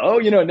don't know,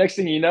 next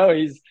thing you know,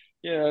 he's,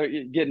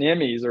 getting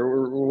Emmys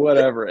or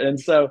whatever. And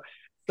so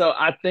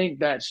I think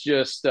that's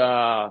just,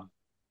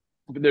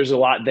 there's a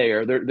lot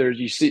there. There's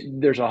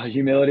a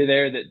humility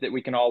there that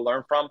we can all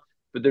learn from,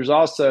 but there's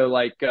also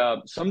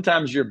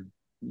sometimes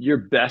your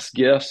best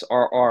gifts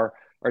are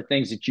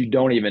things that you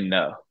don't even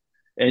know,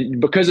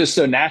 and because it's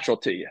so natural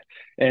to you.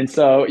 And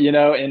so,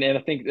 and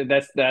I think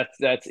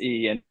that's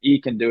E, and E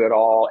can do it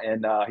all.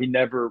 And he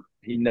never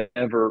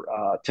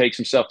takes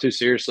himself too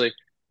seriously.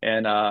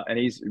 And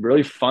he's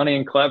really funny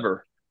and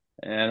clever.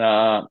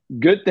 And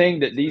good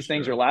thing that these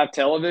things are live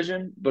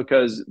television,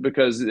 because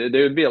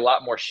there would be a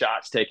lot more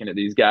shots taken at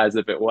these guys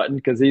if it wasn't,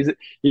 because he's how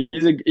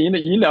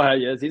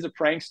he is. He's a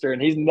prankster,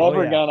 and he's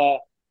never gonna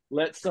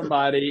let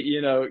somebody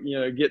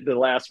get the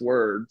last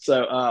word.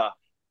 So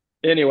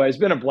anyway, it's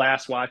been a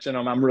blast watching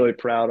him. I'm really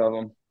proud of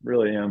him.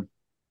 Really am.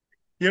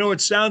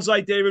 It sounds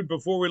like, David,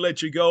 before we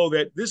let you go,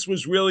 that this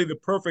was really the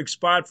perfect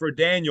spot for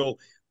Daniel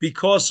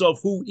because of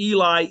who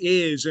Eli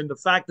is, and the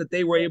fact that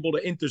they were able to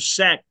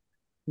intersect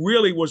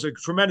really was a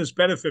tremendous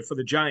benefit for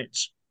the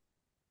Giants.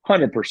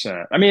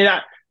 100%. I mean,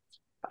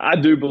 I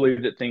do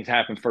believe that things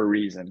happen for a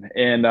reason.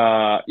 And,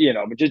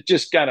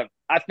 just kind of,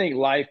 I think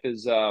life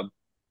is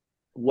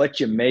what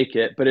you make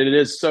it, but it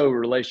is so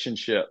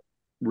relationship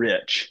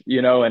rich,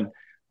 and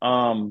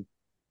I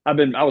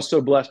was so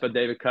blessed by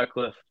David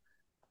Cutcliffe.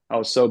 I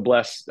was so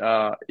blessed,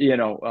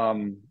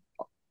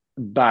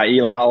 by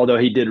Eli, although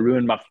he did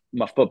ruin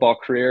my football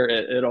career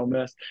at Ole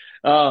Miss.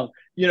 And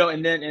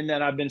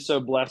then I've been so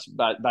blessed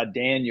by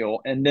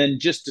Daniel, and then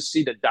just to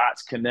see the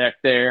dots connect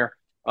there,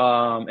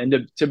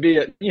 and to be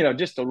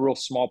just a real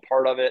small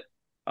part of it.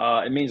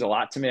 It means a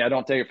lot to me. I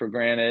don't take it for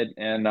granted,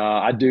 and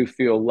I do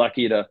feel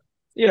lucky to,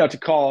 to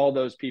call all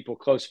those people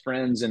close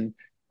friends and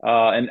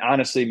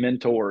honestly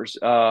mentors.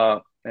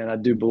 And I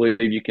do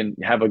believe you can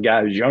have a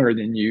guy who's younger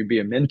than you be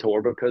a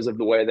mentor because of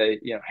the way they,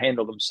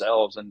 handle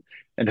themselves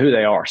and who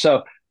they are.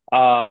 So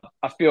I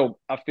feel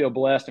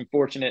blessed and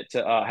fortunate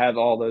to have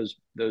all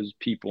those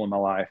people in my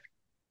life.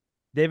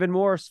 David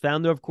Morse,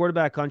 founder of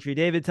Quarterback Country.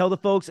 David, tell the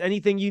folks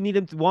anything you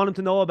want them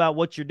to know about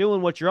what you're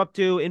doing, what you're up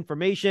to,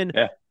 information.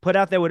 Yeah. Put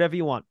out there whatever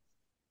you want.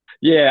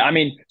 Yeah, I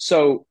mean,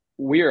 so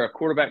we are a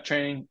quarterback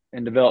training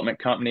and development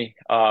company.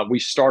 We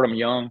start them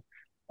young.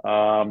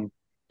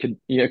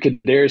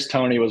 Kadarius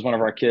Toney was one of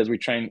our kids. We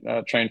trained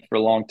for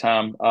a long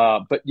time.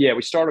 But yeah,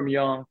 we start them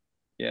young.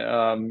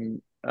 Yeah,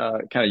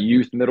 kind of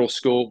youth, middle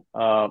school,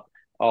 all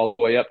the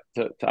way up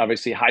to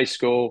obviously high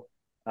school,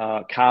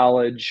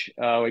 college.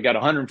 We got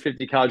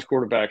 150 college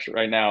quarterbacks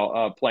right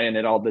now playing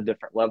at all the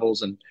different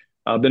levels, and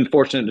I've been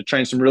fortunate to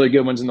train some really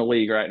good ones in the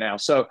league right now.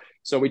 So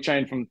we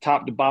train from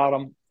top to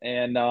bottom,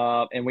 and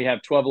we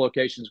have 12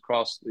 locations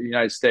across the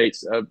United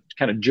States.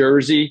 Kind of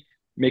Jersey,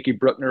 Mickey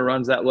Bruckner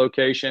runs that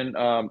location,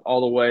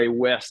 all the way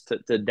west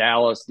to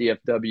Dallas,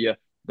 DFW,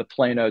 the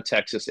Plano,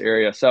 Texas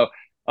area. So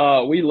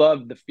we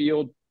love the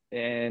field,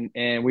 and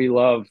we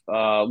love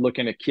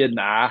looking a kid in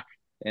the eye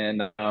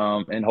and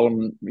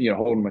holding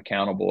them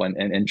accountable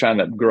and trying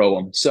to grow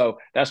them. So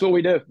that's what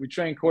we do. We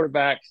train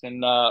quarterbacks,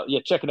 and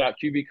check it out,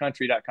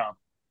 qbcountry.com.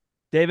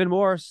 David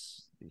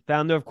Morse,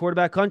 founder of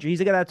Quarterback Country. He's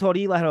the guy that taught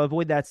Eli how to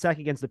avoid that sack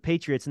against the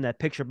Patriots in that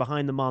picture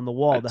behind them on the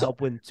wall to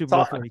help win Super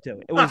Bowl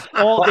 42. It was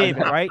all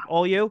David, right?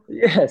 All you?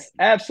 Yes,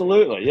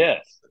 absolutely.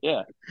 Yes.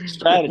 Yeah.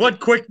 Strategy. What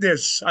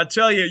quickness. I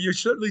tell you, you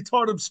certainly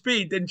taught him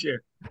speed, didn't you?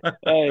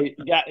 Hey,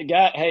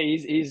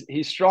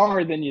 he's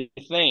stronger than you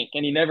think,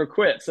 and he never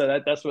quit.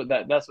 So that's what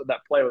that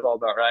play was all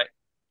about, right?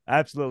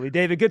 Absolutely.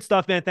 David, good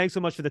stuff, man. Thanks so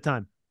much for the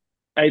time.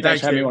 Hey,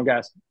 thanks for having me on,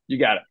 guys. You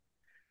got it.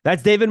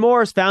 That's David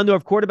Morris, founder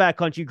of Quarterback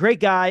Country. Great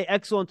guy.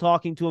 Excellent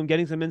talking to him,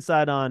 getting some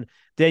insight on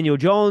Daniel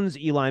Jones,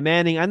 Eli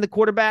Manning, and the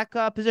quarterback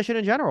position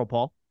in general,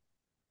 Paul.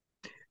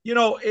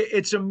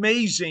 It's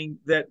amazing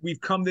that we've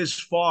come this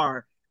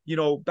far.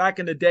 Back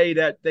in the day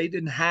that they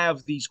didn't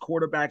have these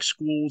quarterback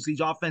schools,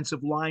 these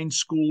offensive line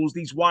schools,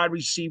 these wide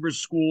receiver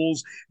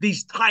schools,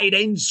 these tight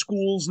end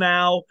schools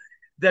now,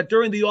 that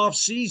during the off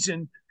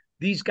season,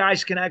 these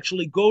guys can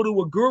actually go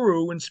to a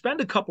guru and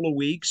spend a couple of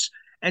weeks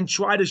and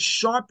try to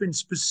sharpen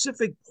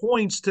specific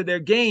points to their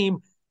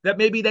game that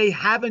maybe they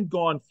haven't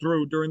gone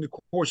through during the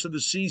course of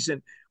the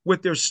season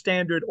with their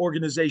standard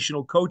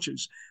organizational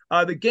coaches.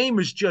 The game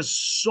is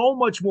just so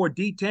much more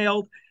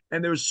detailed,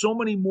 and there's so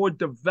many more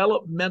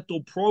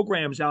developmental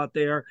programs out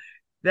there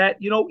that,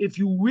 if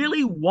you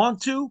really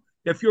want to,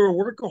 if you're a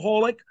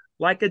workaholic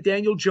like a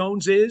Daniel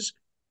Jones is,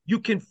 you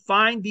can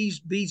find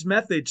these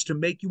methods to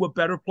make you a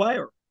better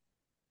player.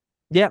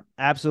 Yeah,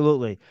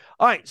 absolutely.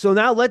 All right, so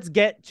now let's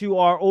get to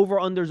our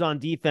over-unders on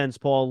defense,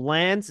 Paul.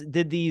 Lance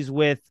did these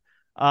with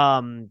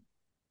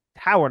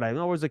Howard. I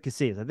know it was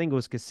Casillas. I think it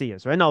was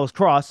Casillas, right? No, it was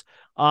Cross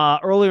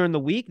earlier in the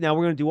week. Now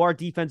we're going to do our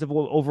defensive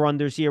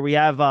over-unders here. We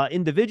have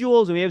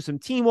individuals and we have some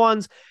team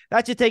ones.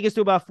 That should take us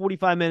to about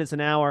 45 minutes,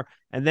 an hour,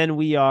 and then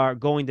we are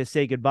going to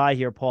say goodbye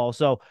here, Paul.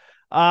 So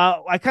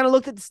I kind of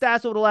looked at the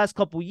stats over the last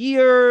couple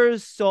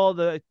years, saw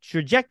the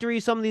trajectory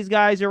some of these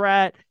guys are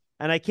at,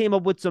 and I came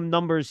up with some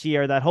numbers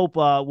here that hope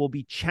will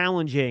be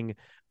challenging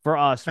for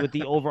us with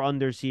the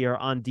over-unders here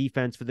on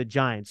defense for the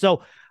Giants.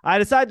 So I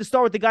decided to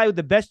start with the guy with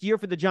the best year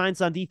for the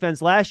Giants on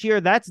defense last year.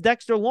 That's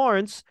Dexter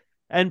Lawrence.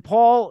 And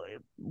Paul,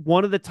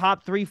 one of the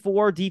top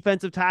 3-4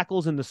 defensive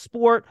tackles in the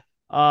sport.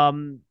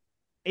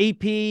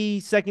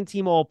 AP, second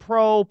team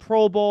All-Pro,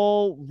 Pro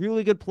Bowl,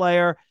 really good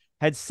player,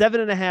 had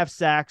 7.5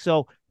 sacks.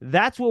 So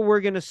that's where we're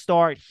going to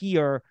start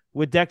here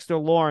with Dexter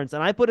Lawrence.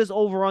 And I put his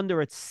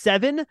over-under at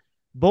 7.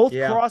 Both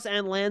Cross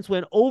and Lance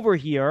went over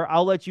here.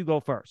 I'll let you go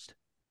first.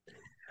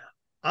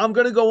 I'm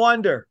going to go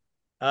under.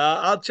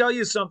 I'll tell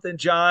you something,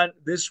 John.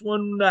 This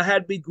one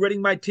had me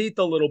gritting my teeth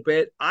a little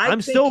bit.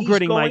 I'm still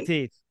gritting my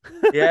teeth.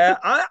 Yeah,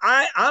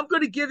 I'm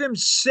going to give him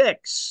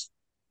 6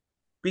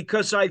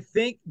 because I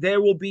think there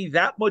will be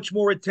that much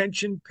more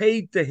attention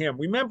paid to him.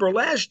 Remember,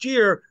 last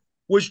year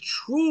was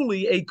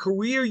truly a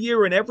career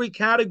year in every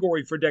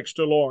category for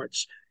Dexter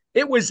Lawrence.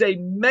 It was a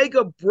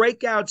mega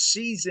breakout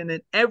season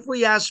in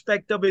every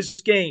aspect of his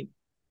game.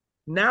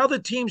 Now the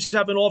teams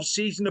have an off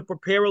season to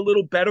prepare a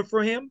little better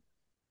for him.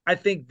 I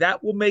think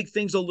that will make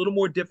things a little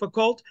more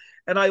difficult.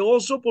 And I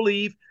also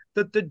believe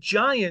that the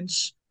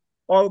Giants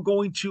are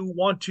going to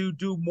want to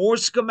do more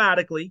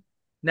schematically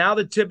now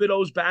that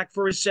Thibodeau's back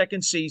for his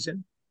second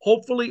season.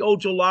 Hopefully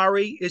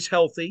Ojolari is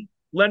healthy.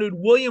 Leonard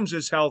Williams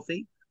is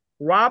healthy.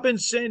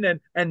 Robinson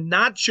and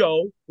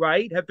Nacho,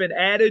 right, have been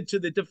added to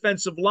the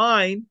defensive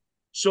line.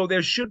 So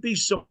there should be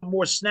some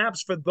more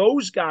snaps for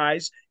those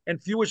guys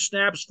and fewer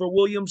snaps for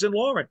Williams and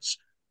Lawrence.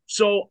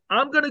 So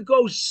I'm going to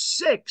go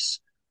 6,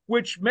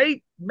 which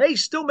may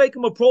still make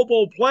him a Pro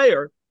Bowl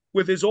player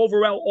with his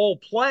overall all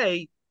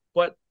play,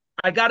 but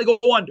I got to go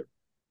under.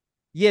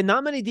 Yeah,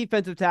 not many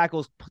defensive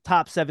tackles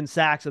top 7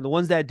 sacks, and the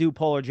ones that do,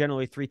 Paul, are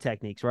generally 3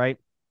 techniques, right?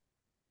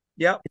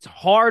 Yeah. It's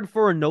hard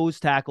for a nose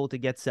tackle to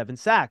get 7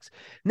 sacks.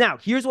 Now,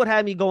 here's what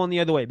had me going the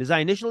other way, because I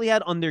initially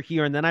had under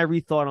here, and then I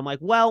rethought. I'm like,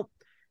 well,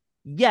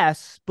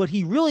 yes, but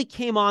he really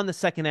came on the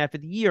second half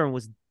of the year and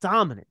was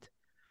dominant.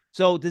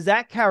 So does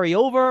that carry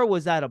over?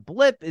 Was that a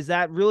blip? Is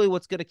that really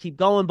what's going to keep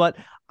going? But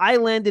I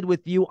landed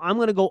with you. I'm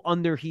going to go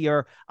under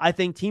here. I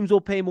think teams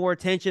will pay more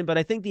attention, but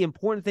I think the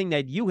important thing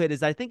that you hit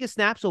is I think his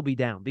snaps will be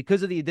down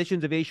because of the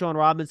additions of Ashawn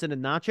Robinson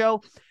and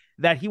Nacho,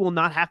 that he will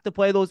not have to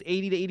play those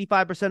 80 to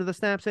 85% of the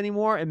snaps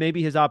anymore, and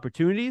maybe his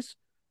opportunities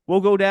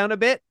will go down a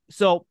bit.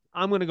 So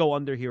I'm going to go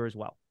under here as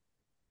well.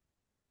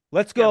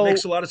 Let's go. That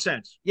makes a lot of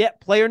sense. Yeah,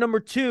 player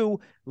number 2,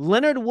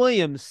 Leonard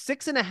Williams,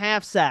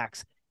 6.5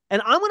 sacks.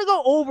 And I'm going to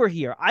go over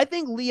here. I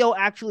think Leo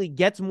actually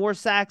gets more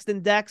sacks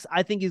than Dex.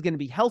 I think he's going to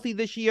be healthy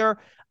this year.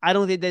 I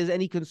don't think there's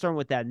any concern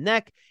with that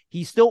neck.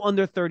 He's still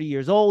under 30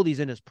 years old. He's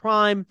in his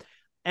prime.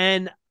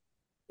 And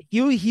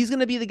he's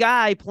going to be the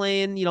guy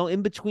playing,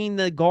 in between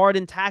the guard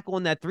and tackle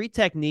in that 3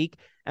 technique.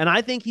 And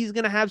I think he's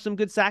going to have some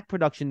good sack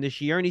production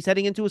this year. And he's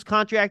heading into his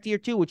contract year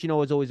too, which,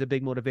 is always a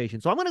big motivation.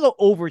 So I'm going to go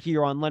over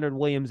here on Leonard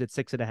Williams at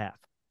 6.5.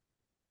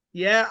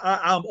 Yeah,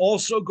 I'm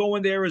also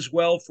going there as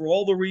well for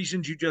all the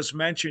reasons you just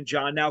mentioned,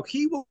 John. Now,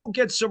 he will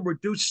get some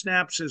reduced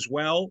snaps as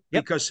well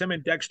because him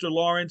and Dexter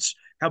Lawrence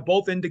have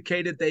both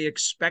indicated they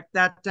expect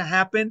that to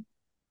happen.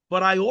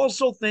 But I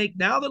also think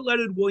now that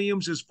Leonard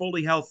Williams is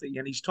fully healthy,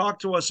 and he's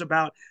talked to us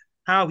about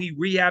how he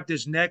rehabbed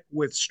his neck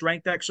with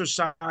strength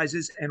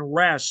exercises and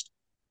rest,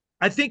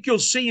 I think you'll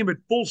see him at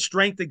full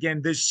strength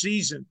again this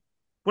season.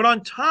 But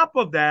on top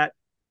of that,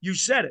 you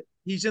said it,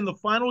 he's in the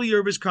final year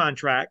of his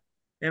contract.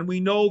 And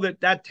we know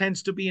that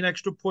tends to be an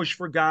extra push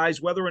for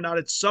guys, whether or not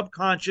it's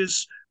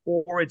subconscious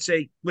or it's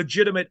a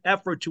legitimate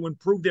effort to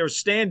improve their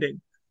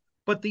standing.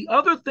 But the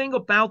other thing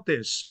about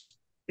this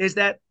is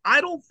that I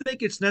don't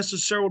think it's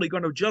necessarily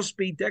going to just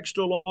be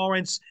Dexter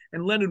Lawrence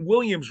and Leonard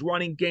Williams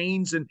running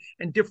gains and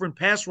different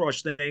pass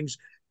rush things.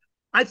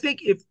 I think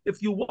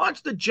if you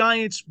watch the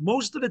Giants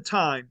most of the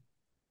time,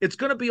 it's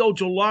going to be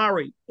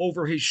Ojulari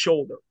over his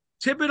shoulder.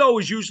 Thibodeau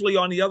is usually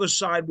on the other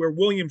side where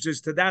Williams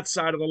is to that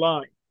side of the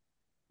line.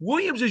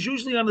 Williams is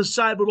usually on the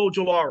side with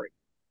Ojulari.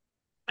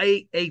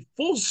 A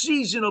full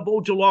season of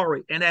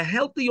Ojulari and a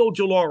healthy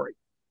Ojulari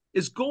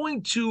is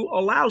going to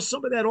allow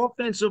some of that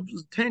offensive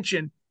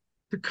tension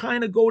to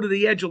kind of go to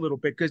the edge a little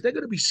bit because they're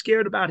going to be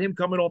scared about him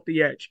coming off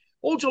the edge.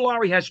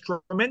 Ojulari has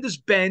tremendous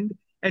bend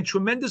and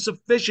tremendous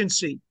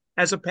efficiency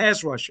as a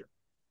pass rusher.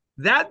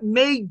 That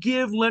may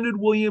give Leonard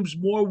Williams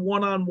more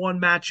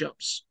one-on-one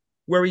matchups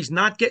where he's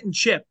not getting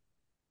chipped.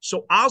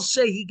 So I'll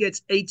say he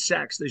gets 8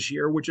 sacks this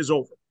year, which is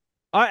over.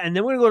 All right, and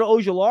then we're going to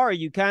go to Ojulari.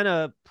 You kind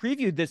of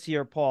previewed this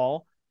here,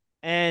 Paul.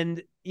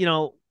 And,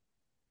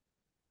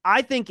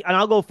 I think, and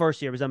I'll go first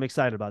here because I'm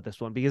excited about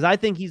this one, because I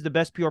think he's the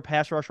best pure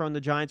pass rusher on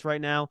the Giants right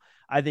now.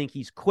 I think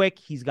he's quick.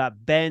 He's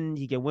got bend.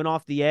 He can win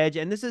off the edge.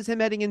 And this is him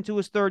heading into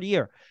his 3rd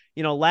year.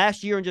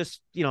 Last year in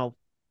just,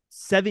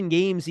 7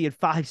 games, he had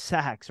 5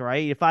 sacks,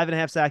 right? He had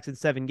 5.5 sacks in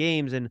 7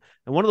 games. And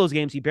one of those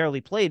games he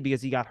barely played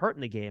because he got hurt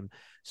in the game.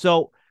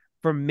 So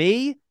for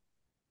me,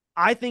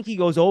 I think he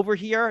goes over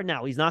here.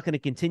 Now, he's not going to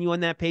continue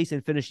on that pace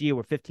and finish the year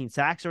with 15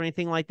 sacks or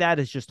anything like that.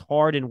 It's just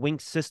hard in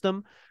Wink's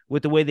system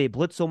with the way they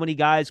blitz so many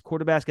guys.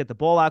 Quarterbacks get the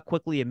ball out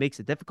quickly. It makes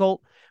it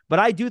difficult. But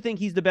I do think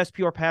he's the best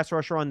pure pass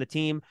rusher on the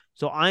team.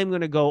 So I'm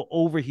going to go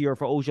over here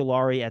for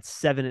Ojulari at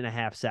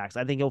 7.5 sacks.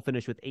 I think he'll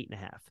finish with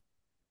 8.5.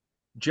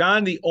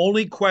 John, the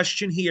only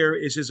question here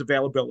is his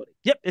availability.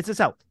 Yep, it's his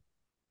health.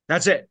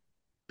 That's it.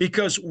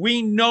 Because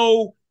we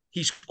know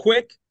he's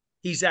quick.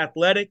 He's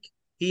athletic.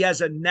 He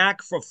has a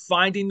knack for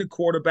finding the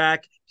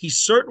quarterback. He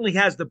certainly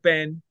has the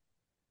bend.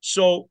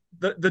 So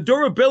the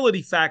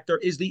durability factor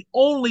is the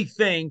only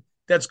thing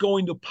that's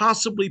going to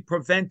possibly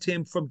prevent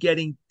him from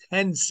getting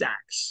 10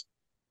 sacks.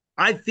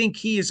 I think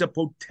he is a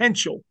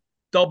potential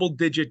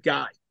double-digit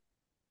guy.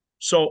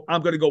 So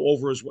I'm going to go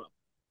over as well.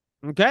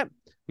 Okay.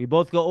 We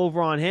both go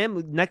over on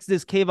him. Next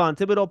is Kayvon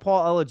Thibodeau.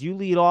 Paul, I'll let you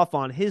lead off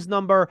on his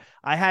number.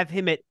 I have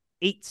him at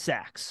 8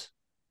 sacks.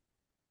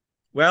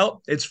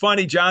 Well, it's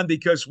funny, John,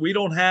 because we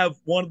don't have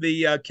one of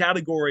the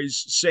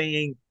categories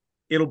saying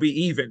it'll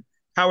be even.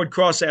 Howard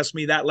Cross asked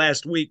me that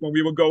last week when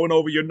we were going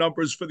over your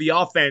numbers for the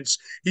offense.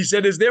 He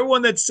said, is there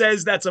one that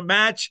says that's a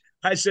match?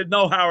 I said,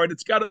 no, Howard,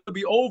 it's got to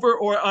be over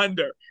or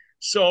under.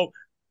 So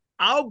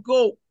I'll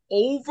go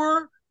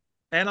over,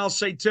 and I'll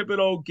say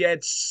Thibodeau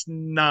gets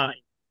 9.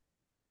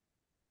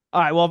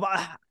 All right, well,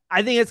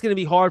 I think it's going to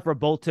be hard for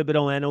both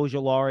Thibodeau and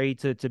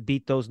Ojulari to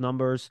beat those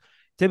numbers.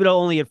 Thibodeau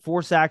only had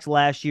 4 sacks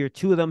last year.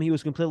 2 of them, he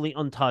was completely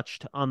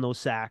untouched on those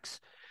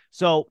sacks.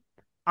 So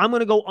I'm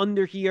going to go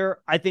under here.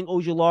 I think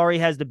Ojulari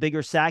has the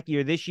bigger sack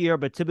year this year,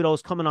 but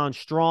Thibodeau's coming on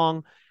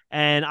strong,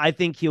 and I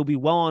think he'll be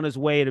well on his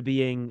way to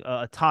being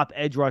a top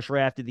edge rusher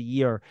after the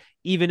year,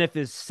 even if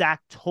his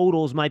sack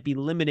totals might be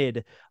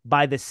limited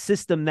by the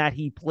system that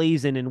he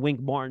plays in Wink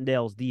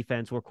Martindale's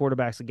defense, where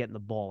quarterbacks are getting the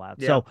ball out.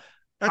 Yeah, so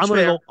I'm going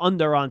to go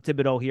under on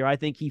Thibodeau here. I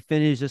think he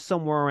finishes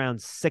somewhere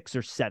around 6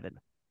 or 7.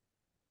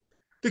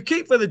 The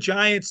key for the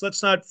Giants,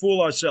 let's not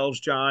fool ourselves,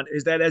 John,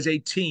 is that as a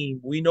team,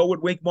 we know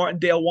what Wink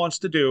Martindale wants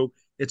to do.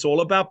 It's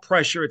all about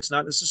pressure. It's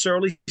not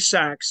necessarily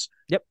sacks.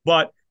 Yep.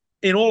 But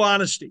in all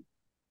honesty,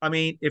 I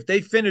mean, if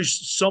they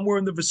finish somewhere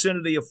in the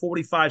vicinity of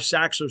 45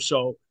 sacks or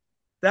so,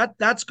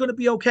 that's going to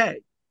be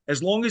okay.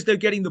 As long as they're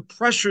getting the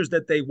pressures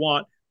that they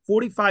want,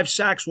 45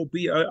 sacks will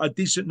be a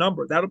decent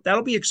number.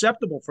 That'll be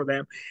acceptable for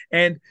them.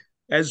 And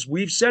as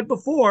we've said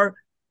before,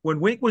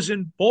 when Wink was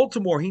in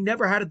Baltimore, he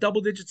never had a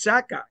double-digit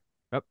sack guy.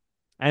 Yep.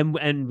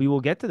 And we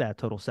will get to that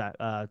total sack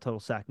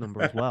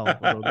number as well a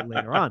little bit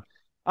later on.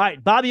 All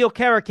right, Bobby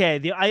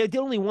Okereke. I did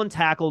only one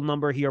tackle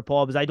number here,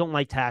 Paul, because I don't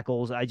like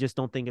tackles. I just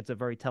don't think it's a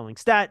very telling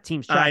stat.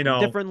 Teams track them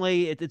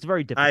differently. It's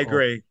very difficult. I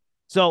agree.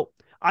 So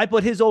I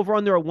put his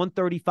over-under at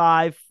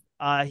 135.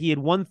 He had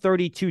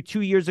 132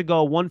 2 years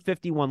ago,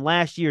 151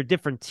 last year.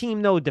 Different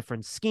team, though,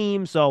 different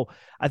scheme. So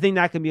I think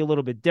that can be a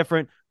little bit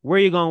different. Where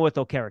are you going with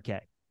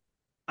Okereke?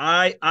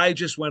 I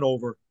just went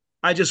over.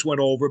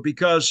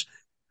 Because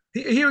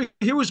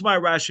here was my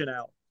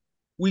rationale.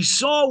 We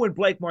saw when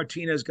Blake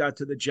Martinez got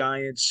to the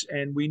Giants,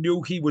 and we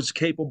knew he was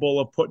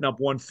capable of putting up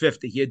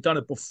 150. He had done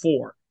it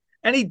before.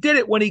 And he did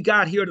it when he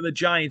got here to the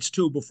Giants,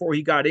 too, before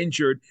he got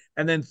injured,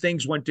 and then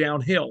things went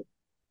downhill.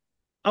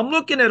 I'm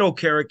looking at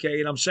Okereke,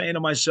 and I'm saying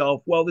to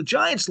myself, well, the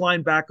Giants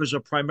linebackers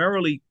are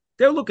primarily,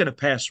 they're looking at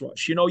pass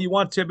rush. You know, you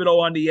want Thibodeau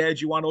on the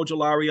edge. You want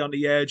Ojulari on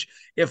the edge.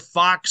 If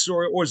Fox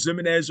or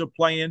Zimenez are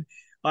playing,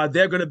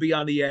 they're going to be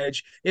on the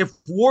edge. If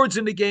Ward's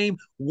in the game,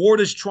 Ward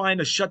is trying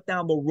to shut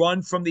down the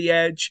run from the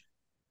edge.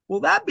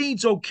 Well, that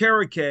means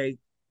Okereke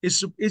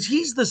is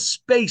he's the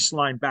space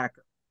linebacker.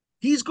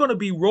 He's going to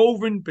be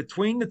roving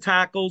between the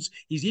tackles.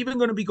 He's even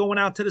going to be going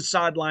out to the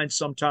sidelines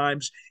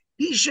sometimes.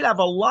 He should have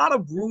a lot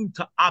of room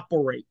to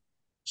operate.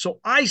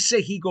 So I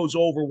say he goes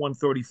over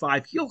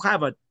 135. He'll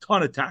have a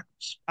ton of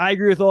tackles. I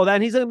agree with all that.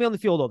 And he's going to be on the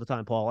field all the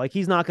time, Paul. Like,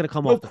 he's not going to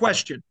come off. No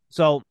question.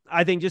 So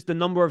I think just the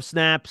number of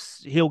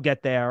snaps, he'll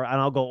get there,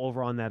 and I'll go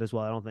over on that as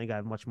well. I don't think I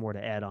have much more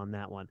to add on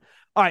that one.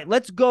 All right,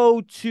 let's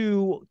go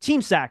to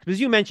team sacks,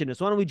 because you mentioned this.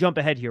 Why don't we jump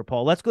ahead here,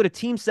 Paul? Let's go to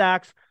team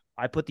sacks.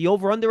 I put the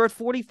over-under at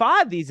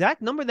 45, the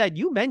exact number that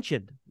you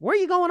mentioned. Where are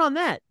you going on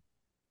that?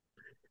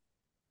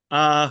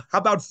 How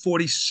about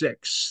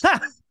 46?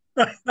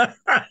 I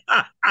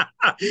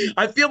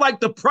feel like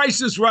the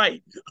price is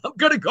right. I'm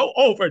going to go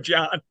over,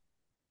 John.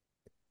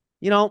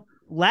 You know,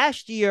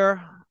 last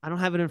year, I don't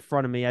have it in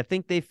front of me. I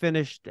think they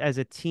finished as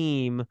a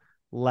team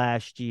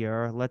last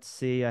year. Let's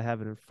see. I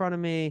have it in front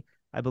of me.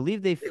 I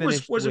believe they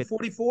finished. Was it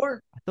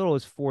 44? I thought it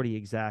was 40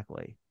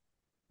 exactly.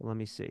 Let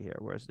me see here.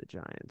 Where's the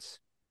Giants?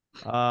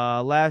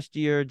 Last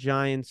year,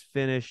 Giants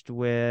finished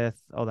with,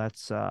 I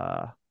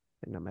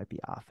think that might be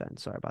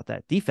offense. Sorry about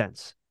that.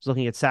 Defense. I was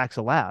looking at sacks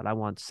allowed. I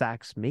want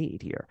sacks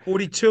made here.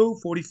 42,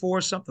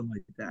 44, something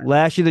like that.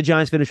 Last year, the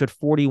Giants finished with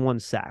 41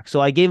 sacks.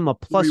 So I gave them a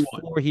plus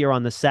 4 here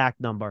on the sack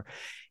number.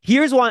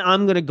 Here's why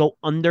I'm going to go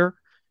under.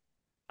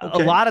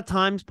 Okay. A lot of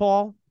times,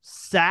 Paul,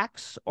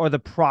 sacks are the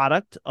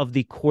product of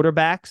the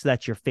quarterbacks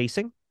that you're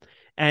facing,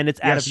 and it's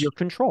out of your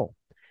control.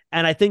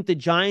 And I think the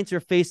Giants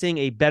are facing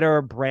a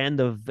better brand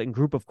of and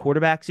group of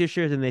quarterbacks this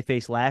year than they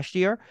faced last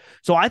year.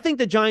 So I think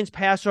the Giants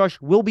pass rush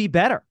will be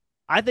better.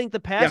 I think the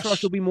pass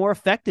rush will be more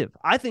effective.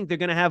 I think they're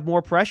going to have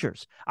more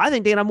pressures. I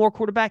think they're going to have more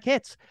quarterback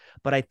hits.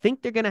 But I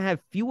think they're going to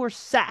have fewer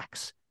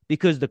sacks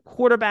because the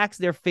quarterbacks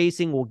they're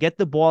facing will get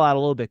the ball out a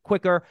little bit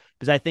quicker,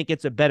 because I think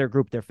it's a better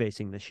group they're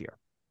facing this year.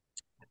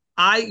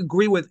 I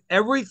agree with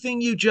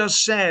everything you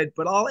just said,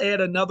 but I'll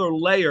add another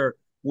layer,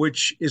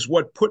 which is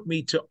what put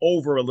me to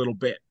over a little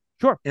bit.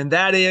 Sure. And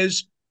that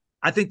is,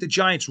 I think the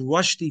Giants'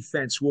 rush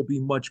defense will be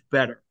much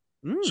better.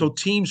 So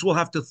teams will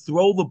have to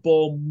throw the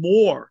ball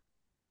more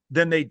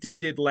than they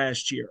did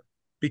last year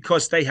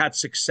because they had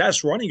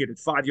success running it at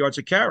 5 yards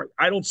a carry.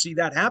 I don't see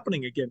that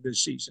happening again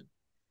this season.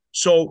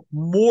 So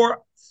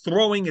more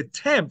throwing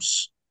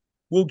attempts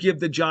will give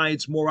the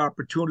Giants more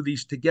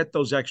opportunities to get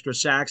those extra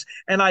sacks.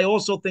 And I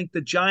also think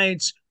the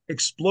Giants'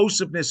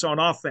 explosiveness on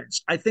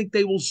offense, I think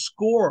they will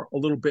score a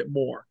little bit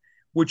more,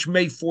 which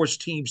may force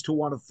teams to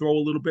want to throw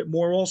a little bit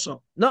more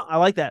also. No, I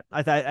like that.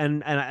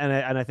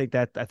 I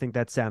think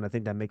that's sound. I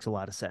think that makes a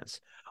lot of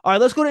sense. All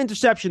right, let's go to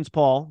interceptions,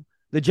 Paul.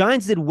 The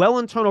Giants did well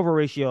in turnover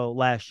ratio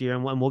last year,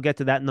 and we'll get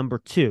to that number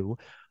 2.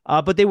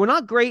 But they were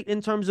not great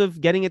in terms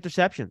of getting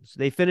interceptions.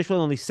 They finished with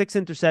only 6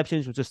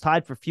 interceptions, which is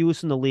tied for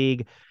fewest in the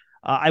league.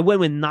 I went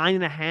with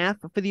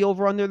 9.5 for the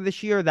over-under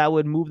this year. That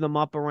would move them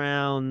up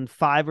around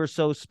 5 or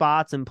so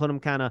spots and put them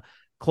kind of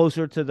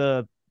closer to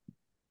the,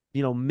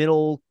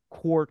 middle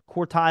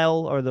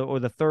quartile or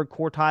the third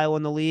quartile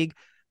in the league.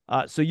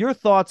 So your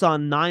thoughts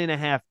on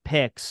 9.5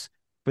 picks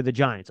for the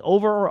Giants,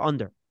 over or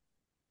under?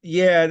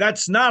 Yeah,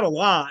 that's not a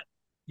lot.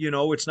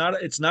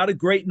 It's not a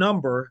great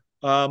number.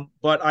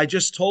 But I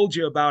just told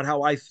you about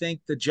how I think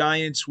the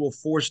Giants will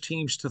force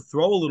teams to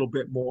throw a little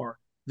bit more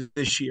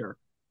this year.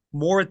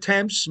 More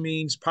attempts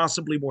means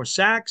possibly more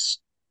sacks,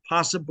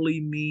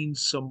 possibly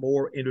means some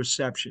more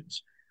interceptions.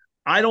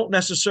 I don't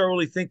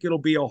necessarily think it'll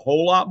be a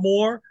whole lot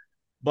more,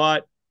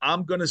 but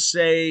I'm going to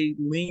say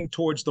lean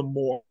towards the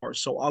more,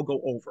 so I'll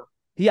go over.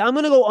 Yeah, I'm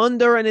going to go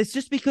under, and it's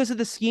just because of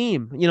the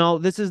scheme.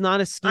 This is not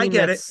a scheme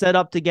that's set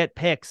up to get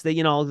picks. The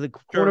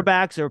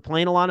quarterbacks are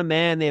playing a lot of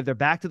man. They have their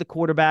back to the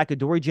quarterback.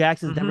 Adoree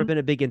Jackson's never been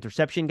a big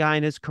interception guy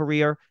in his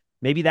career.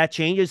 Maybe that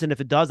changes, and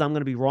if it does, I'm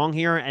going to be wrong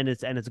here, and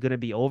it's going to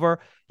be over.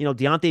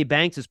 Deonte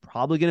Banks is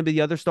probably going to be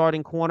the other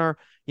starting corner.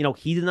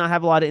 He did not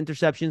have a lot of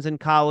interceptions in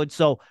college,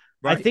 so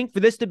right. I think for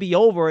this to be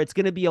over, it's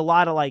going to be a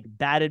lot of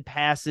batted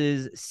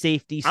passes,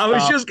 safety stuff. I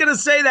was just going to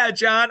say that,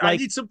 John. I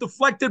need some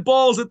deflected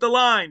balls at the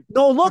line.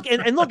 No, look,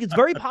 and look, it's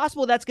very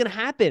possible that's going to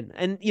happen.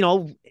 And,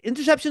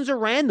 interceptions are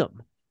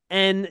random,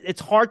 and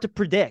it's hard to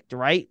predict,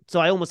 right? So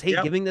I almost hate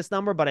giving this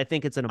number, but I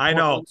think it's an important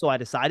one, so I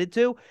decided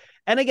to.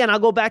 And again, I'll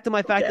go back to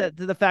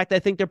the fact that I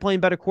think they're playing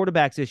better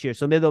quarterbacks this year,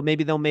 so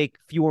maybe they'll make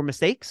fewer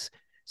mistakes.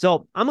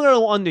 So I'm going to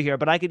go under here,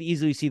 but I could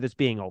easily see this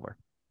being over.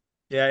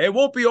 Yeah, it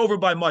won't be over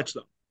by much,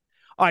 though.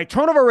 All right,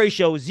 turnover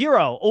ratio,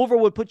 0. Over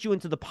would put you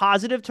into the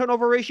positive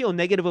turnover ratio.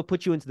 Negative would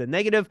put you into the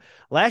negative.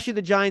 Last year,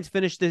 the Giants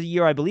finished the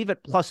year, I believe,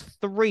 at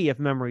 +3, if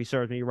memory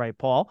serves me right,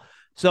 Paul.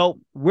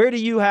 So where do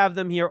you have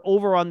them here,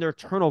 over on their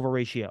turnover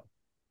ratio?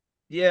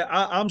 Yeah,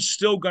 I'm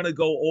still going to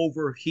go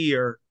over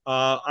here.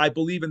 I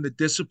believe in the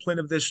discipline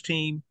of this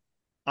team.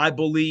 I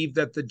believe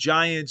that the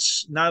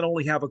Giants not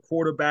only have a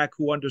quarterback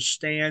who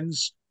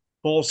understands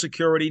ball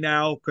security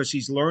now because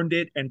he's learned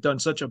it and done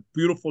such a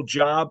beautiful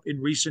job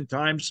in recent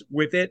times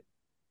with it.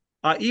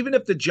 Even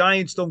if the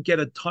Giants don't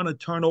get a ton of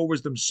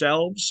turnovers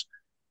themselves,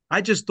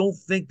 I just don't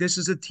think this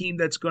is a team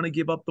that's going to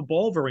give up the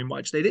ball very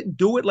much. They didn't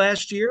do it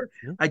last year.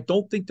 I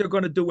don't think they're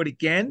going to do it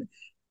again.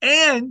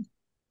 And,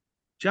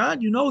 John,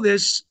 you know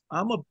this,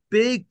 I'm a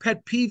big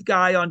pet peeve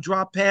guy on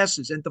drop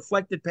passes and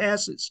deflected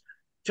passes.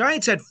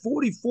 Giants had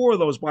 44 of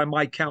those by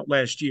my count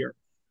last year.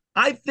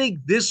 I think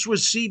this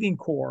receiving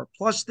core,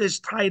 plus this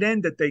tight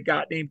end that they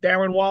got named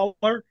Darren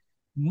Waller,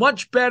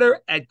 much better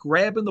at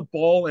grabbing the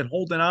ball and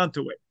holding on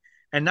to it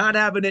and not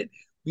having it,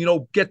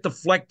 get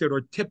deflected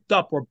or tipped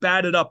up or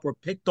batted up or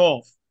picked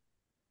off.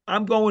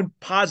 I'm going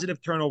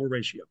positive turnover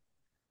ratio.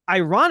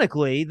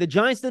 Ironically, the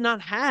Giants did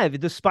not have,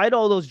 despite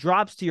all those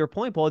drops to your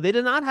point, Paul, they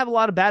did not have a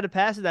lot of batted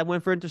passes that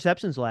went for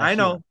interceptions last year. I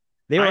know.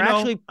 They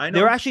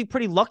were actually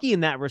pretty lucky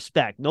in that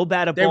respect. No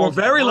batted balls.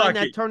 They were very lucky.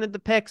 That turned into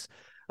picks.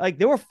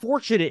 They were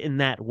fortunate in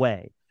that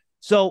way.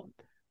 So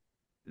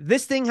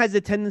this thing has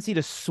a tendency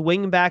to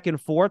swing back and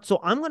forth. So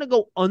I'm going to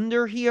go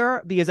under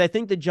here because I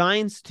think the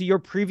Giants, to your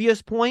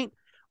previous point,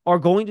 are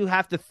going to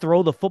have to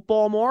throw the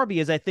football more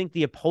because I think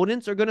the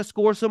opponents are going to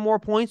score some more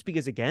points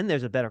because, again,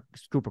 there's a better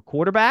group of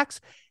quarterbacks.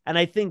 And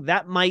I think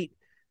that might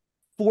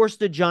force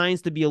the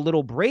Giants to be a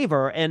little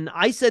braver. And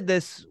I said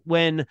this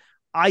when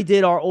I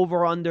did our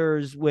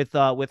over-unders with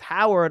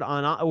Howard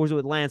or was it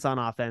with Lance on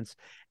offense.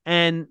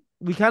 And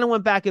we kind of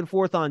went back and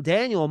forth on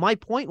Daniel. My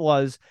point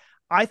was,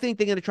 I think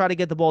they're going to try to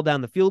get the ball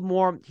down the field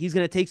more. He's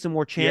going to take some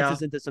more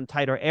chances into some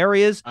tighter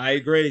areas. I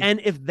agree. And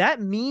if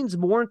that means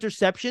more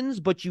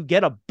interceptions, but you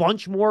get a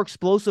bunch more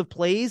explosive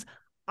plays,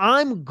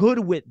 I'm good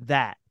with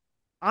that.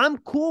 I'm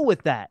cool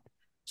with that.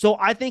 So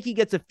I think he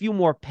gets a few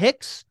more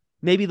picks.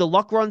 Maybe the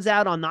luck runs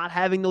out on not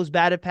having those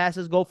batted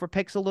passes go for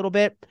picks a little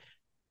bit.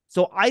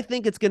 So I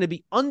think it's going to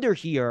be under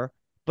here,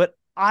 but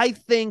I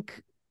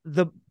think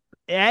the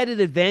added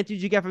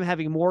advantage you get from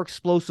having more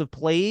explosive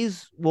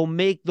plays will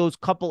make those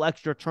couple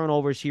extra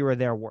turnovers here or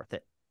there worth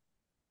it.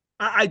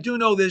 I do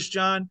know this,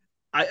 John.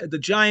 The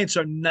Giants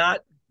are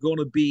not going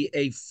to be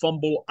a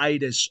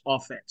fumble-itis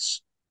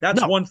offense.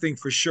 That's one thing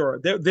for sure.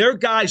 Their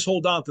guys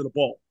hold on to the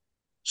ball.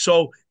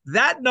 So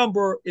that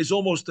number is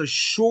almost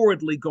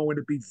assuredly going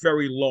to be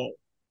very low.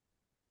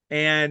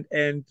 And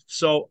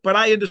so, but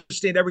I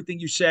understand everything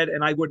you said,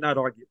 and I would not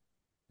argue.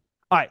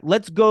 All right,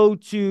 let's go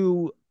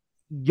to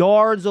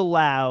yards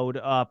allowed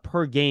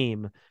per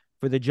game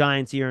for the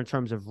Giants here in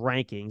terms of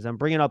rankings. I'm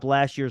bringing up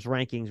last year's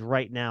rankings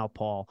right now,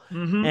 Paul.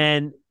 Mm-hmm.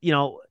 And,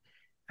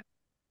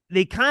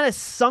 they kind of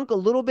sunk a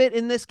little bit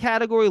in this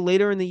category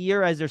later in the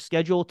year as their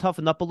schedule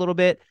toughened up a little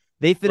bit.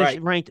 They finished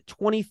ranked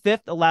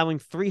 25th, allowing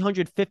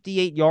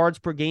 358 yards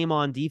per game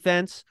on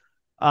defense,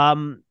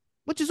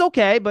 which is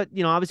okay. But,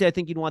 obviously I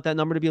think you'd want that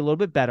number to be a little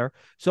bit better.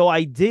 So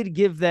I did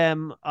give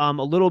them a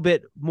little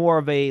bit more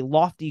of a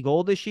lofty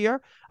goal this year.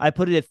 I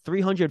put it at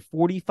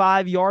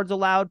 345 yards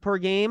allowed per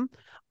game.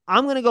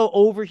 I'm going to go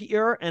over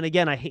here. And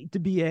again, I hate to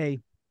be a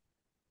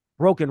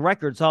broken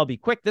record, so I'll be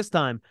quick this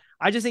time.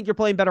 I just think you're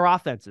playing better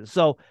offenses.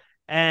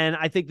 And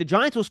I think the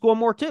Giants will score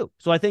more too.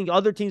 So I think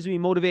other teams will be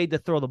motivated to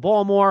throw the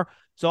ball more.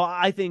 So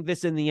I think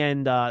this in the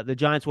end, the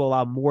Giants will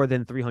allow more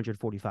than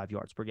 345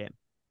 yards per game.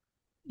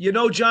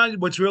 John,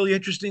 what's really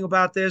interesting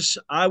about this,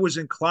 I was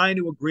inclined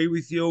to agree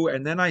with you,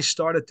 and then I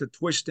started to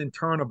twist and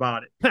turn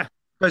about it.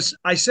 Because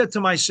I said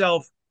to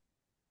myself,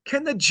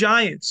 can the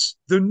Giants,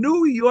 the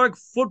New York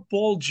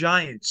Football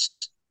Giants,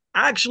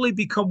 actually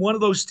become one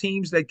of those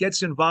teams that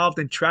gets involved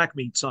in track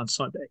meets on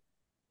Sunday?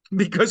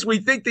 Because we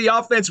think the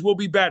offense will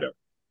be better,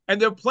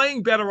 and they're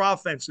playing better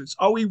offenses.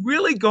 Are we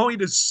really going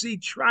to see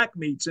track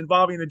meets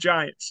involving the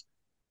Giants?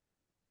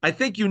 I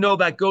think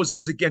that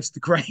goes against the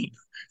grain.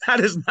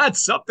 That is not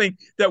something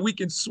that we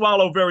can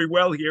swallow very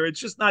well here. It's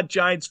just not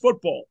Giants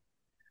football.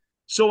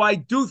 So I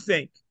do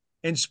think,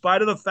 in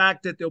spite of the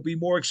fact that there'll be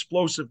more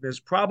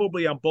explosiveness,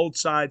 probably on both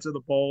sides of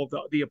the ball,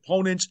 the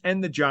opponents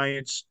and the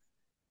Giants,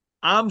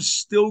 I'm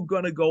still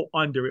going to go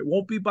under. It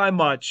won't be by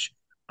much.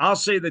 I'll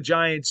say the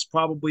Giants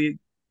probably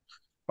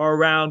are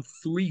around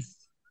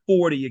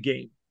 340 a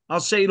game. I'll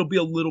say it'll be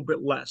a little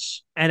bit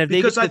less. And if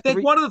because I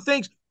think one of the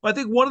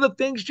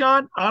things,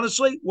 John,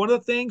 honestly, one of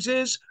the things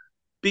is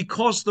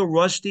because the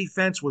rush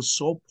defense was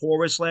so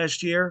porous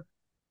last year,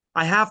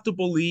 I have to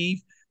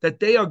believe that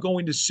they are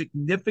going to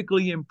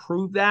significantly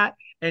improve that.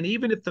 And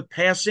even if the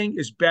passing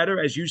is better,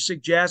 as you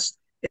suggest,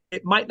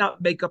 it might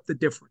not make up the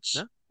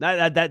difference.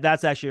 No,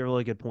 that's actually a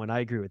really good point. I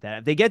agree with that.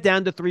 If they get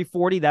down to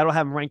 340, that'll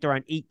have them ranked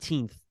around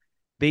 18th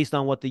based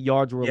on what the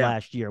yards were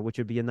last year, which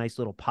would be a nice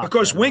little pop. Of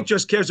course, Wink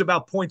just cares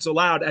about points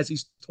allowed, as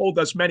he's told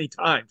us many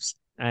times.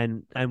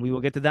 And we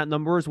will get to that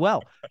number as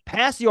well.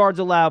 Pass yards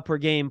allowed per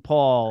game,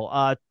 Paul.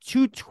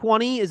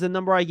 220 is the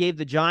number I gave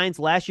the Giants.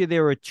 Last year, they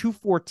were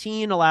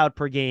 214 allowed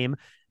per game.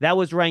 That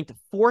was ranked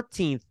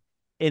 14th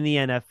in the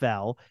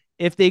NFL.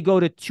 If they go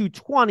to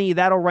 220,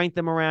 that'll rank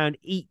them around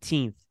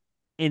 18th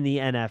in the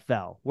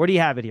NFL. Where do you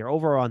have it here,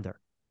 over or under?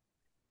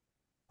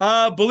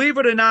 Believe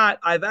it or not,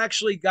 I've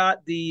actually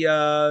got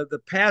the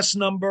pass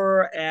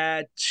number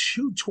at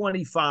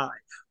 225.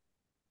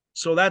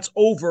 So that's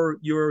over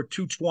your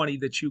 220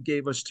 that you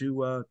gave us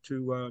to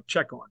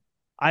check on.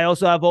 I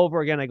also have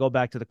over. Again, I go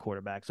back to the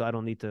quarterback, so I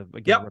don't need to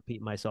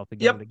repeat myself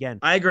again and again.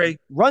 I agree.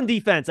 Run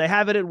defense, I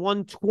have it at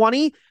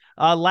 120.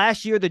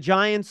 Last year, the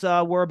Giants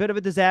were a bit of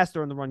a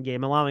disaster in the run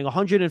game, allowing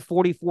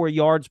 144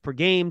 yards per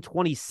game,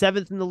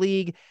 27th in the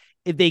league.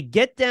 If they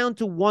get down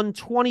to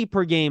 120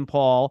 per game,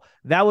 Paul,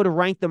 that would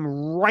rank them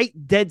right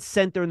dead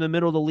center in the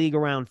middle of the league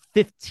around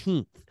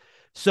 15th.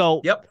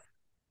 So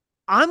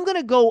I'm going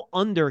to go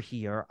under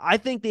here. I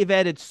think they've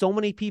added so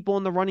many people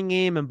in the running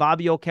game and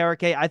Bobby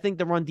Okereke. I think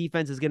the run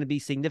defense is going to be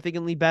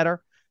significantly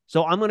better.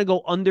 So I'm going to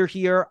go under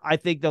here. I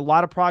think that a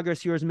lot of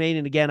progress here is made.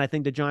 And again, I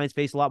think the Giants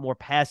face a lot more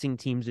passing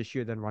teams this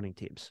year than running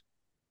teams.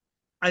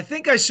 I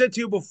think I said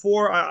to you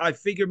before, I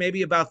figure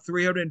maybe about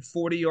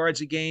 340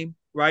 yards a game,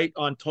 right,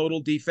 on total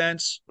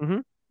defense.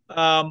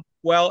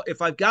 Well,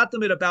 if I've got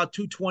them at about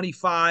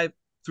 225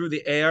 through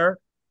the air,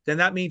 then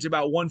that means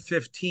about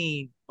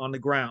 115 on the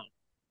ground.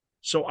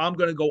 So I'm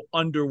going to go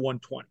under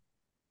 120.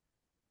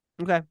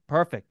 Okay,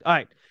 perfect. All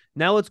right.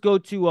 Now let's go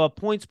to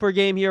points per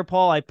game here,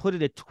 Paul. I put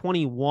it at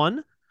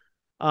 21.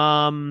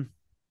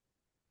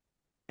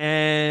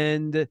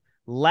 And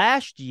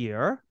last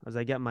year, as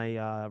I get my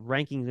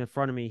rankings in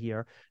front of me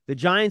here, the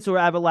Giants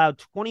have allowed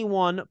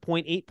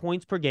 21.8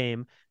 points per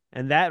game,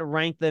 and that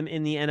ranked them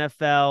in the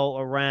NFL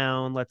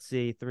around, let's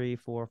see, 3,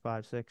 4,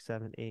 5, 6,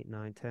 7, 8,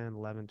 9, 10,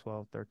 11,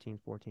 12, 13,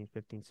 14,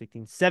 15,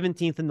 16,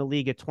 17th in the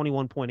league at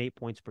 21.8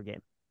 points per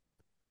game.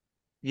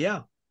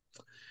 Yeah.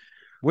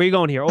 Where are you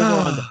going here? Over or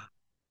under?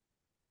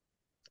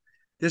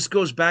 This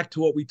goes back to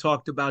what we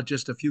talked about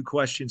just a few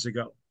questions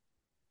ago.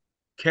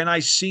 Can I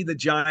see the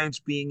Giants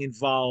being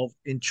involved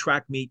in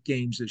track meet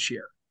games this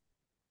year?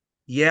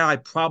 Yeah, I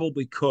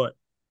probably could.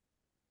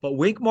 But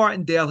Wink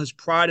Martindale has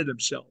prided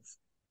himself,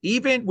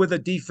 even with a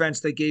defense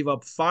that gave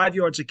up 5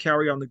 yards a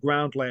carry on the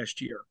ground last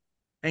year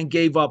and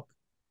gave up,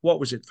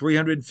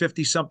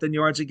 350-something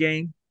yards a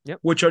game?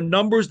 Which are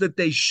numbers that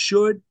they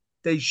should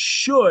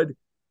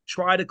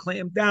try to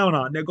clamp down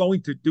on. They're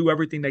going to do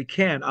everything they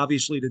can,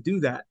 obviously, to do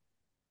that.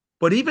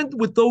 But even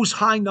with those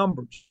high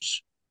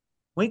numbers,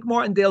 Wink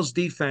Martindale's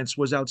defense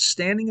was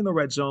outstanding in the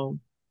red zone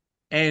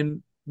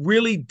and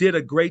really did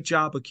a great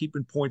job of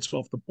keeping points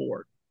off the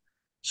board.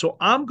 So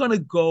I'm going to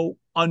go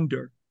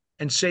under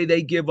and say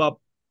they give up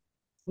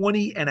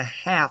 20 and a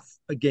half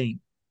a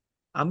game.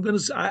 I'm going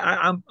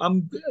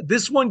to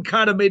this one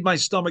kind of made my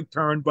stomach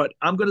turn, but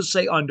I'm going to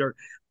say under.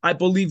 I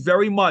believe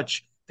very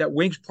much that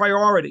Wink's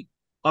priority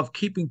of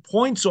keeping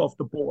points off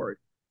the board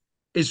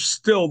is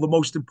still the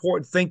most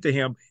important thing to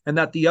him, and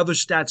that the other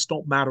stats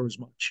don't matter as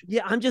much.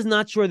 Yeah, I'm just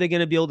not sure they're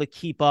going to be able to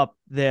keep up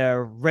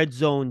their red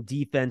zone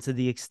defense to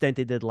the extent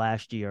they did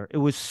last year. It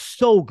was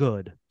so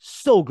good,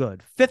 so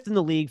good. 5th in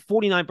the league,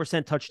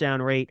 49%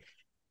 touchdown rate.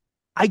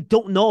 I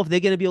don't know if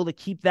they're going to be able to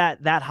keep that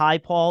high,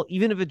 Paul.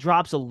 Even if it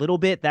drops a little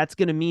bit, that's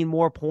going to mean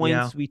more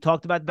points. Yeah. We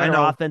talked about better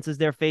offenses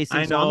they're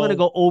facing. So I'm going to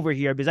go over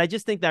here because I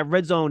just think that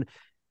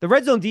the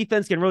red zone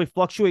defense can really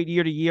fluctuate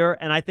year to year,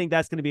 and I think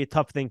that's going to be a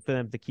tough thing for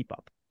them to keep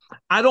up.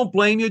 I don't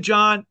blame you,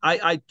 John.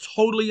 I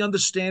totally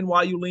understand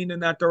why you lean in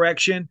that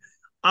direction.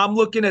 I'm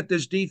looking at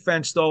this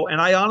defense, though, and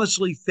I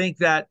honestly think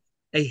that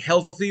a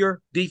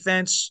healthier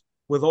defense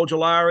with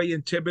Ojulari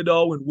and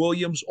Thibodeau and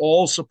Williams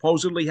all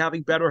supposedly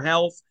having better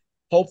health.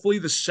 Hopefully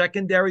the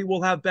secondary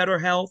will have better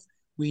health.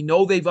 We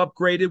know they've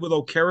upgraded with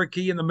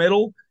Okereke in the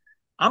middle.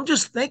 I'm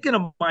just thinking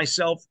to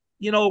myself,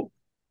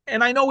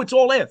 and I know it's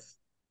all if,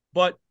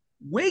 but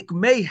Wink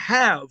may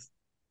have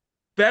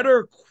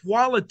better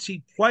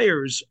quality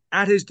players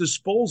at his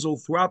disposal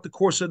throughout the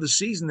course of the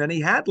season than he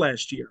had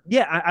last year.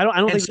 Yeah, I don't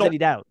think there's any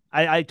doubt.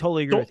 I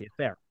totally agree with you.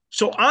 Fair.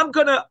 So I'm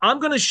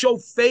gonna show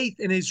faith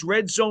in his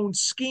red zone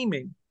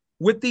scheming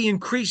with the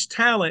increased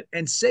talent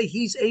and say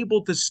he's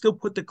able to still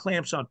put the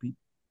clamps on people.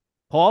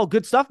 Paul,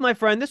 good stuff, my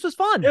friend. This was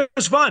fun. It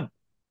was fun.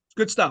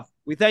 Good stuff.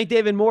 We thank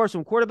David Morris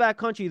from Quarterback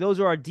Country. Those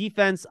are our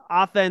defense,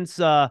 offense,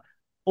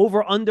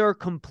 over-under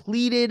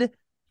completed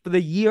for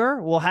the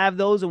year. We'll have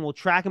those, and we'll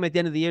track them at the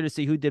end of the year to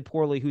see who did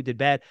poorly, who did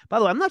bad. By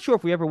the way, I'm not sure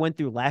if we ever went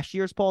through last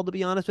year's, Paul, to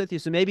be honest with you.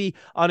 So maybe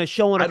on a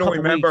show in a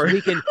couple weeks,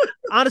 we can.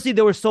 Honestly,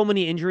 there were so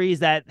many injuries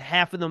that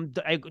half of them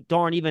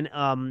aren't even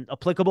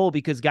applicable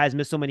because guys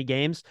miss so many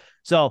games.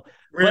 So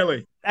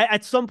really,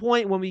 at some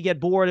point when we get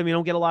bored and we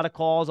don't get a lot of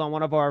calls on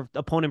one of our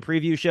opponent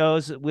preview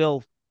shows,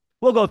 we'll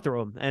go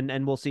through them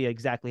and we'll see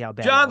exactly how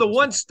bad. John, the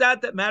one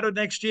stat that mattered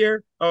last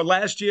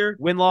year,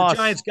 win-loss.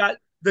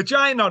 The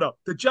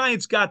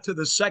Giants got to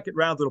the second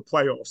round of the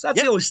playoffs.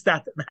 That's the only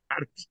stat that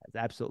matters. That's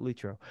absolutely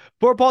true.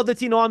 For Paul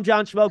Dottino, I'm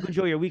John Schmelk.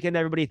 Enjoy your weekend,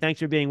 everybody. Thanks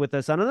for being with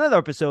us on another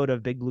episode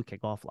of Big Blue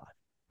Kickoff Live.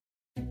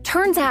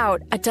 Turns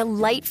out a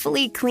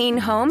delightfully clean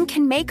home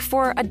can make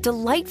for a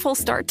delightful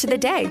start to the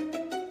day.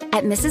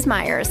 At Mrs.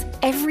 Meyer's,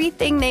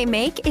 everything they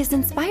make is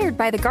inspired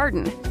by the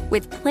garden.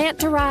 With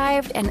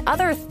plant-derived and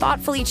other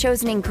thoughtfully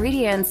chosen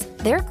ingredients,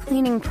 their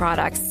cleaning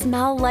products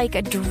smell like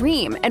a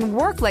dream and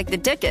work like the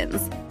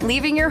Dickens,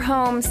 leaving your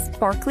home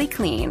sparkly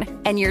clean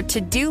and your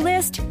to-do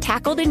list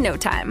tackled in no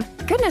time.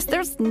 Goodness,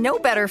 there's no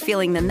better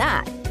feeling than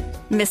that.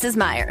 Mrs.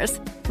 Meyer's,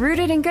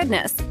 rooted in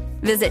goodness.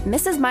 Visit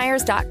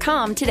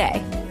mrsmeyers.com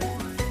today.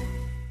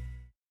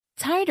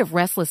 Tired of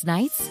restless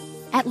nights?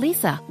 At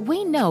Leesa,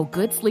 we know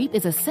good sleep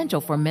is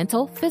essential for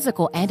mental,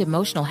 physical, and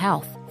emotional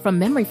health. From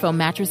memory foam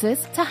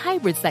mattresses to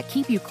hybrids that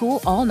keep you cool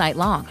all night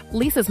long,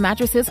 Leesa's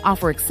mattresses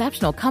offer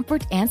exceptional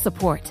comfort and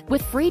support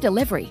with free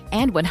delivery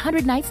and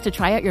 100 nights to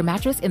try out your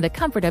mattress in the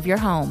comfort of your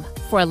home.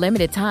 For a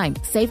limited time,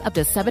 save up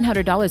to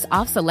 $700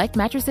 off select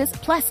mattresses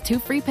plus 2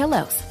 free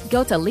pillows.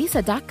 Go to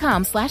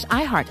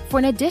leesa.com/iHeart for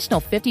an additional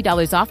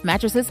 $50 off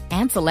mattresses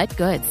and select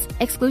goods.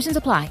 Exclusions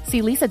apply.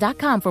 See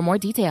leesa.com for more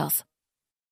details.